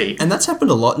 has to be. And that's happened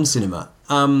a lot in cinema.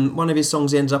 One of his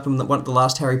songs ends up in the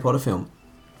last Harry Potter film.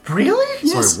 Really?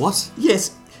 Yes. Sorry, what?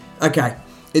 Yes. Okay.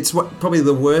 It's probably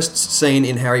the worst scene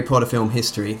in Harry Potter film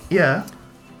history. Yeah.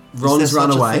 Ron's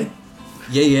run away.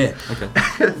 Yeah. Okay.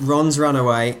 Ron's run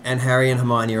away, and Harry and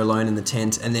Hermione are alone in the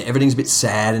tent, and everything's a bit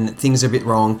sad, and things are a bit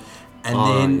wrong. And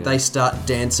then they start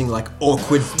dancing like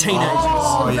awkward teenagers.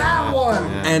 Oh, that one!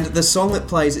 And the song that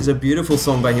plays is a beautiful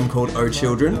song by him called "Oh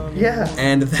Children." Yeah.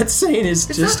 And that scene is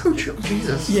just... That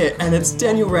Jesus. Yeah, and it's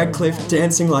Daniel Radcliffe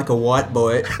dancing like a white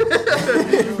boy.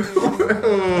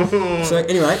 So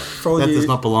anyway, for all that you... does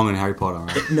not belong in Harry Potter,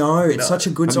 right? No, it's such a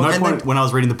good song. No and point when I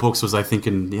was reading the books was I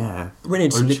thinking, we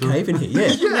need some Nick Cave in here,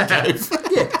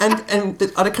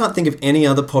 and I can't think of any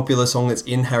other popular song that's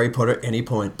in Harry Potter at any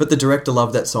point, but the director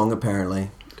loved that song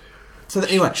apparently. So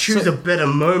anyway, choose a better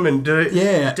moment, dude.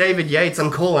 Yeah, David Yates,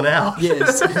 I'm calling out.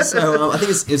 Yes, so I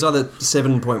think it's either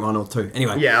 7.1 or 2.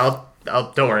 Anyway, yeah,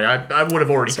 don't worry, I would have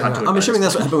already cut to it. I'm assuming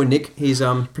that's what happened with Nick. He's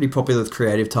pretty popular with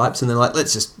creative types, and they're like,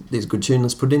 there's a good tune,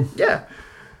 let's put it in. Yeah.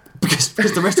 Because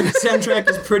the rest of the soundtrack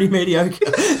is pretty mediocre.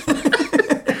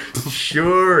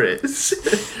 Sure is.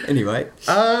 Anyway.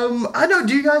 I know,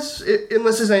 do you guys,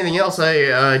 unless there's anything else,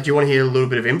 do you want to hear a little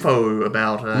bit of info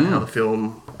about how the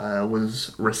film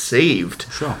was received?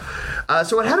 Sure.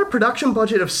 So it had a production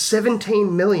budget of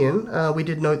 $17 million. We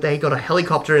did note they got a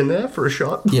helicopter in there for a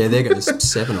shot. Yeah, there goes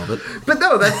 7 of it. But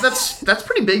no, that's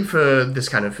pretty big for this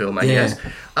kind of film, I guess.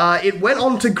 It went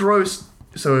on to gross,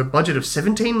 so a budget of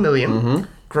 $17 million,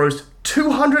 grossed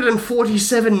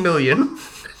 $247 million.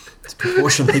 It's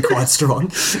proportionally quite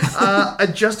strong.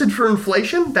 Adjusted for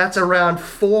inflation, that's around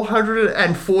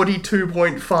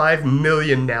 $442.5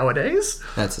 million nowadays.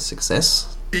 That's a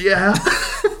success. Yeah.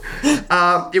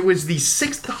 It was the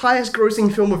 6th highest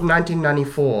grossing film of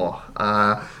 1994.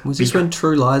 Was this when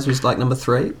True Lies was like number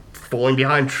 3? Falling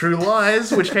behind True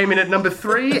Lies, which came in at number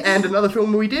 3, and another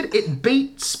film we did, it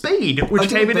beat Speed, which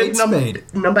came in at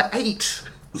number 8.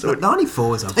 So 94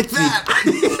 was a Take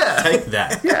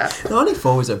that. Yeah.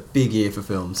 94 was a big year for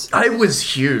films. It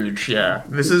was huge, yeah.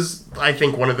 This is, I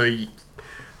think, one of the...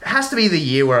 It has to be the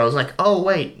year where I was like, oh,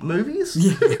 wait, movies?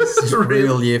 Yes, it's a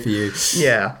real year for you.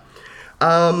 Yeah.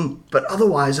 But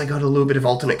otherwise, I got a little bit of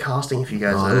alternate casting if you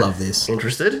guys are I love this.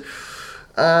 interested.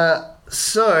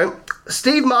 So,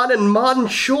 Steve Martin and Martin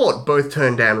Short both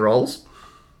turned down roles.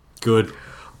 Good.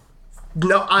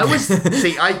 No, I was...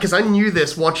 because I knew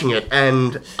this watching it,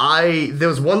 and there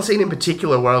was one scene in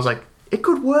particular where I was like, it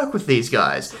could work with these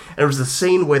guys. And it was the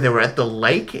scene where they were at the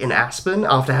lake in Aspen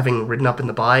after having ridden up in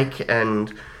the bike,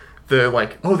 and they're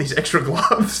like, oh, these extra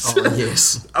gloves. Oh,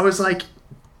 yes. I was like,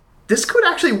 this could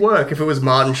actually work if it was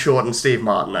Martin Short and Steve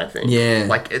Martin, I think. Yeah.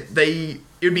 Like, it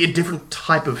would be a different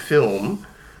type of film.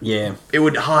 Yeah. It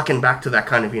would harken back to that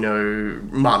kind of,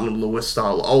 Martin and Lewis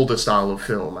style, older style of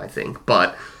film, I think.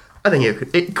 But I think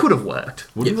it could have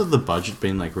worked. Wouldn't the budget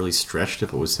been, like, really stretched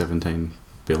if it was 17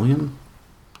 billion?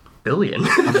 Billion?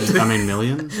 I mean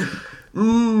million?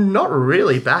 Not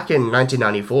really. Back in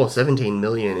 1994, 17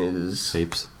 million is...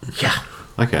 Heaps. Yeah.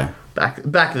 Okay.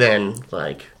 Back then,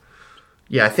 like...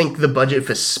 Yeah, I think the budget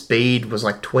for Speed was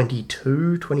like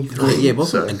 22, 23. Yeah, it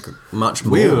wasn't much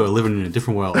more. We were living in a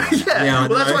different world. Yeah,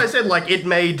 well, that's why I said, like, it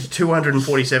made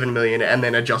 $247 million and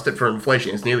then adjusted for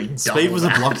inflation. It's nearly double Speed was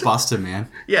that. a blockbuster, man.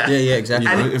 Yeah. Yeah,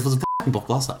 exactly. It was a fucking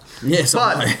blockbuster. Yes,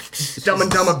 but Dumb and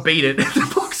Dumber beat it at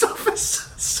the box office.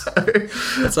 So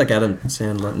that's like Adam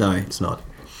Sandler. No, it's not.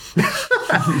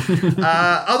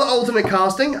 Other alternate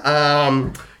casting.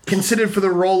 Considered for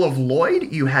the role of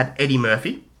Lloyd, you had Eddie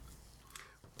Murphy.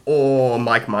 Or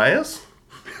Mike Myers.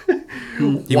 He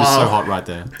was so hot right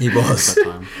there. He was. That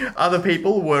time. Other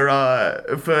people were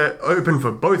open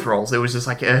for both roles. There was just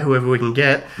like whoever we can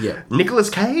get. Yeah.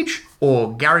 Nicolas Cage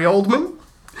or Gary Oldman.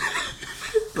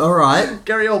 All right.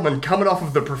 Gary Oldman coming off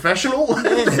of The Professional.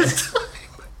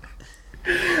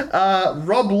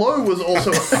 Rob Lowe was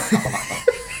also...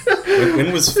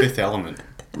 When was Fifth Element?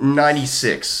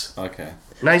 96. Okay.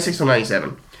 96 or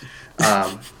 97.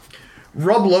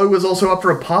 Rob Lowe was also up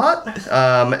for a part,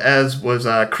 as was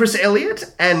Chris Elliott,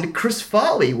 and Chris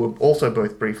Farley were also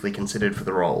both briefly considered for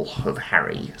the role of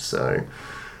Harry. So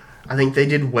I think they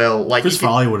did well. Like Chris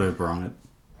Farley would have brought it.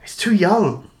 He's too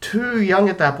young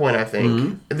at that point, I think.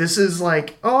 Mm-hmm. This is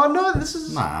like, oh no, this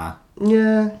is... Nah.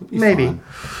 Yeah, maybe.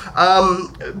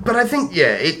 But I think,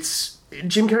 it's...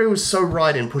 Jim Carrey was so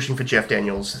right in pushing for Jeff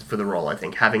Daniels for the role, I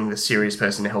think, having the serious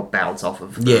person to help bounce off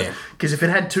of. Because if it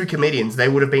had two comedians, they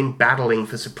would have been battling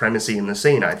for supremacy in the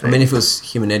scene, I think. I mean, if it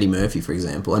was him and Eddie Murphy, for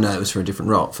example, I know it was for a different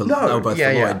role. They were both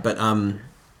for Lloyd, but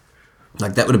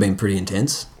like that would have been pretty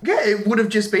intense. Yeah, it would have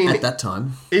just been... At that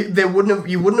time. You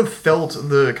wouldn't have felt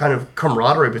the kind of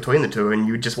camaraderie between the two, and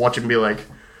you would just watch it and be like,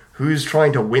 who's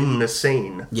trying to win this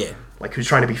scene? Yeah. Like, who's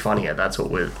trying to be funnier? That's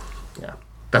what we're... Yeah.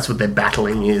 that's what their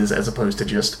battling is, as opposed to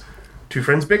just two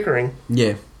friends bickering.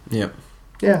 Yeah.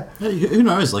 Who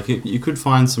knows? Like, you could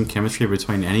find some chemistry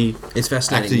between any it's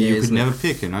fascinating, actor you could never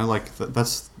pick, you know? Like,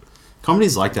 that's...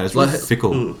 Comedies like that, it's really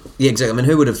fickle. Yeah, exactly. I mean,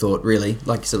 who would have thought, really?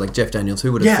 Like you said, like Jeff Daniels,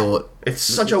 who would have thought... It's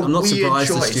such a I'm not weird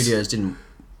surprised choice. the studios didn't...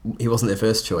 He wasn't their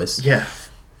first choice. Yeah.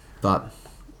 But...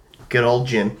 Good old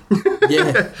Jim.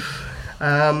 Yeah.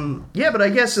 Yeah, but I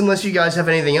guess unless you guys have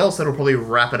anything else, that'll probably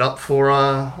wrap it up for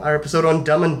our episode on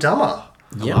Dumb and Dumber.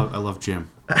 Yeah. I love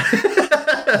Jim.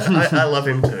 I love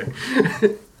him too.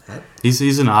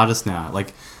 He's an artist now.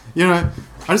 Like, you know,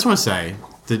 I just want to say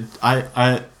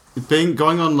that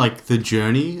going on like the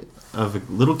journey of a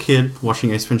little kid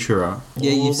watching Ace Ventura.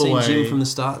 Yeah, you've seen Jim from the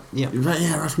start. Yeah,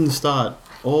 right from the start,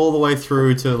 all the way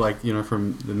through to like, you know,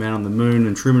 from The Man on the Moon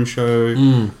and Truman Show,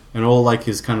 and all like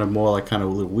his kind of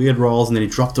little weird roles, and then he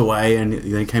dropped away, and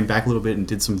then he came back a little bit and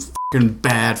did some fucking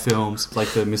bad films like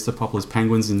the Mr. Poplar's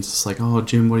Penguins, and just like, oh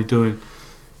Jim, what are you doing?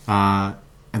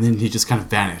 And then he just kind of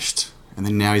vanished. And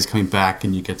then now he's coming back,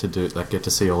 and you get to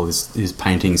see all his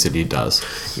paintings that he does.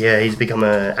 Yeah, he's become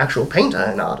an actual painter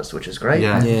and artist, which is great.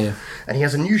 Yeah. And he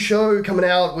has a new show coming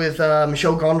out with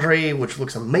Michel Gondry, which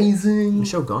looks amazing.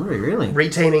 Michel Gondry, really?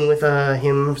 Reteaming with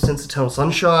him since Eternal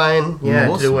Sunshine. Yeah,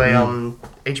 awesome.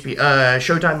 to do a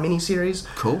Showtime miniseries.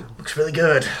 Cool. Looks really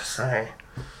good. So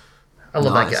I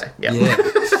love that guy. Yeah.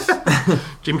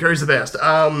 Jim Carrey's the best.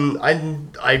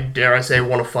 I dare I say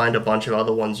want to find a bunch of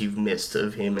other ones you've missed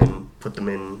of him and put them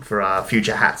in for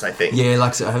future hats, I think. Yeah, like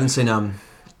I said, I haven't seen Man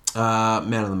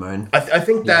on the Moon. I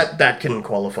think that can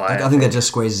qualify. I think that just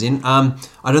squeezes in. I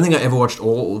don't think I ever watched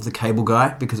all of The Cable Guy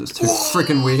because it was too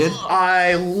freaking weird.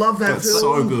 I love that That's film.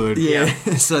 so good. Yeah.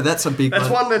 So that's a big one.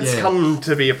 That's one that's come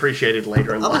to be appreciated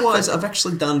later in life. Otherwise, I've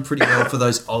actually done pretty well for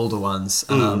those older ones.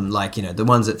 Like, you know, the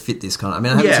ones that fit this kind of... I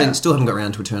mean, I still haven't got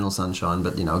around to Eternal Sunshine,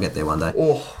 but, you know, I'll get there one day.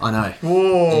 Oh. I know.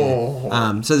 Oh.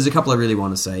 Yeah. So there's a couple I really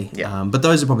want to see. Yeah. But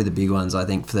those are probably the big ones, I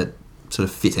think, that sort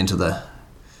of fit into the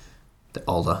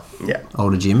older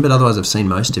Jim. But otherwise, I've seen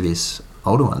most of his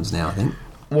older ones now, I think.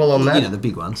 Well, on that... You know, the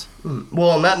big ones.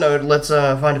 Well, on that note, let's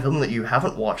find a film that you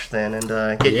haven't watched then and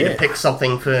get you to pick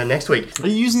something for next week. Are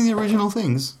you using the original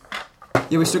things?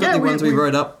 Yeah, we still got the ones we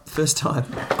wrote up first time.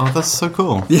 Oh, that's so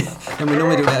cool. Yeah, and we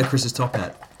normally do it out of Chris's top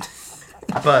hat.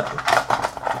 But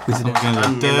I'm in the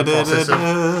process of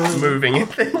moving in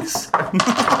things.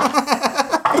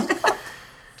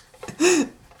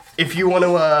 If you want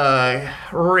to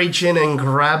reach in and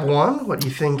grab one, what do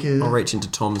you think is... I'll reach into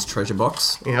Tom's treasure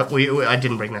box. Yeah, I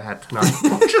didn't bring that hat tonight,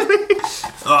 actually.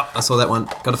 Oh, I saw that one.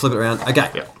 Got to flip it around. Okay.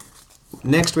 Yep.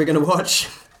 Next, we're going to watch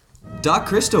Dark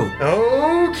Crystal.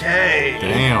 Okay.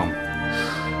 Damn.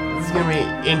 This is going to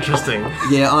be interesting.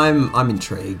 Yeah, I'm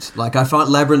intrigued. Like, I find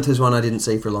Labyrinth is one I didn't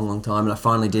see for a long, long time, and I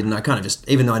finally did, and I kind of just...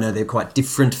 Even though I know they're quite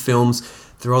different films...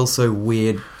 They're also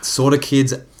weird, sort of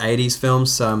kids' 80s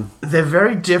films. They're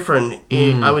very different,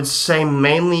 I would say,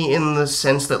 mainly in the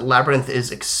sense that Labyrinth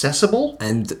is accessible.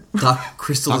 And Dark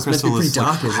Crystal is meant to be pretty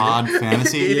dark, isn't it? Hard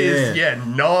fantasy. It is,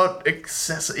 not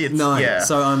accessible. No, yeah.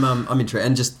 So I'm intrigued.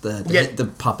 And just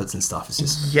the puppets and stuff is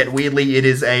just... Yet, weirdly, it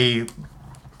is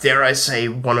dare I say,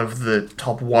 one of the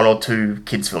top 1 or 2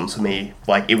 kids' films for me.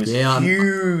 Like, it was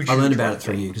huge. I learned about it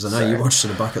through you, because I know you watched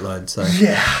it a bucket load, so...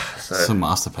 Yeah. It's a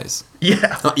masterpiece.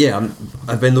 Yeah.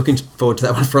 I've been looking forward to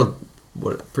that one for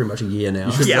pretty much a year now.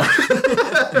 You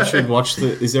should watch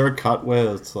is there a cut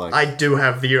where it's like... I do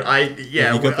have I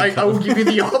will give you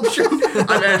the option.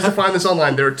 I managed to find this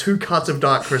online. There are 2 cuts of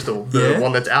Dark Crystal. The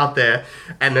one that's out there,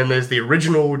 and then there's the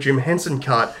original Jim Henson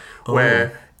cut,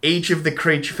 where each of the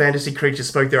fantasy creatures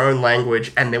spoke their own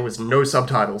language, and there was no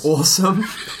subtitles. Awesome.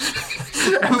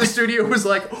 And the studio was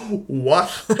like,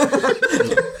 what?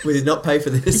 We did not pay for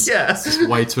this. Yeah. It's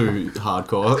way too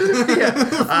hardcore.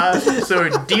 So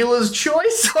dealer's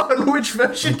choice on which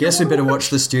version. I guess we better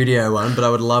watch the studio one, but I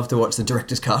would love to watch the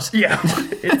director's cut. Yeah.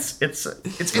 It's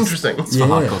interesting. It's for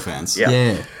hardcore fans.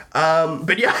 Yeah.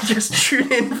 But yeah, just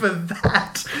tune in for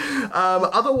that.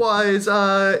 Otherwise,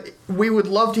 we would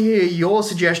love to hear your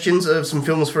suggestions of some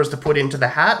films for us to put into the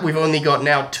hat. We've only got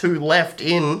now 2 left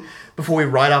in before we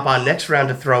write up our next round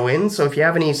to throw in. So if you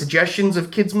have any suggestions of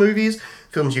kids' movies,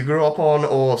 films you grew up on,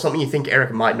 or something you think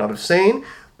Eric might not have seen,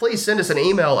 please send us an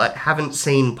email at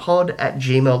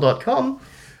haven'tseenpod@gmail.com.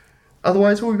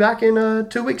 Otherwise, we'll be back in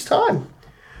 2 weeks' time.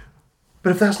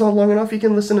 But if that's not long enough, you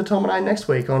can listen to Tom and I next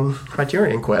week on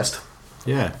Criterion Quest.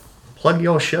 Yeah. Plug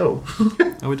your show.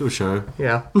 Oh, we do a show.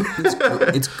 Yeah.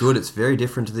 It's good. It's very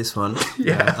different to this one.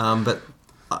 Yeah. But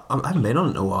I haven't been on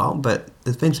it in a while, but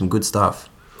there's been some good stuff.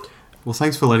 Well,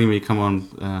 thanks for letting me come on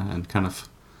and kind of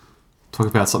talk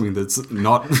about something that's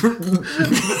not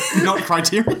not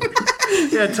Criterion.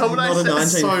 Yeah, Tom and I Not a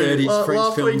 1930s French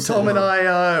last film week, Tom and cinema.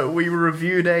 I we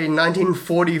reviewed a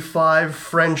 1945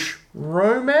 French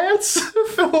romance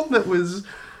film that was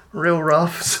real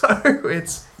rough. So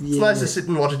it's nice to sit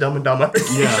and watch Dumb and Dumber.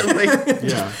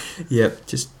 Yeah. Yep,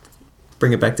 just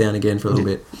bring it back down again for a little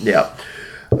bit. Yeah.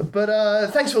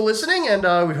 But thanks for listening, and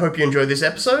we hope you enjoyed this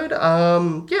episode.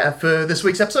 For this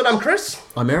week's episode, I'm Chris.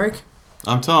 I'm Eric.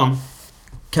 I'm Tom.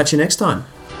 Catch you next time.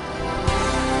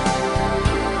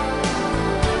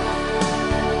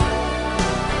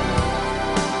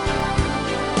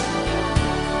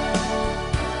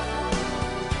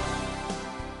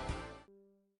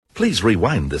 Please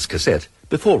rewind this cassette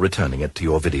before returning it to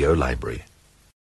your video library.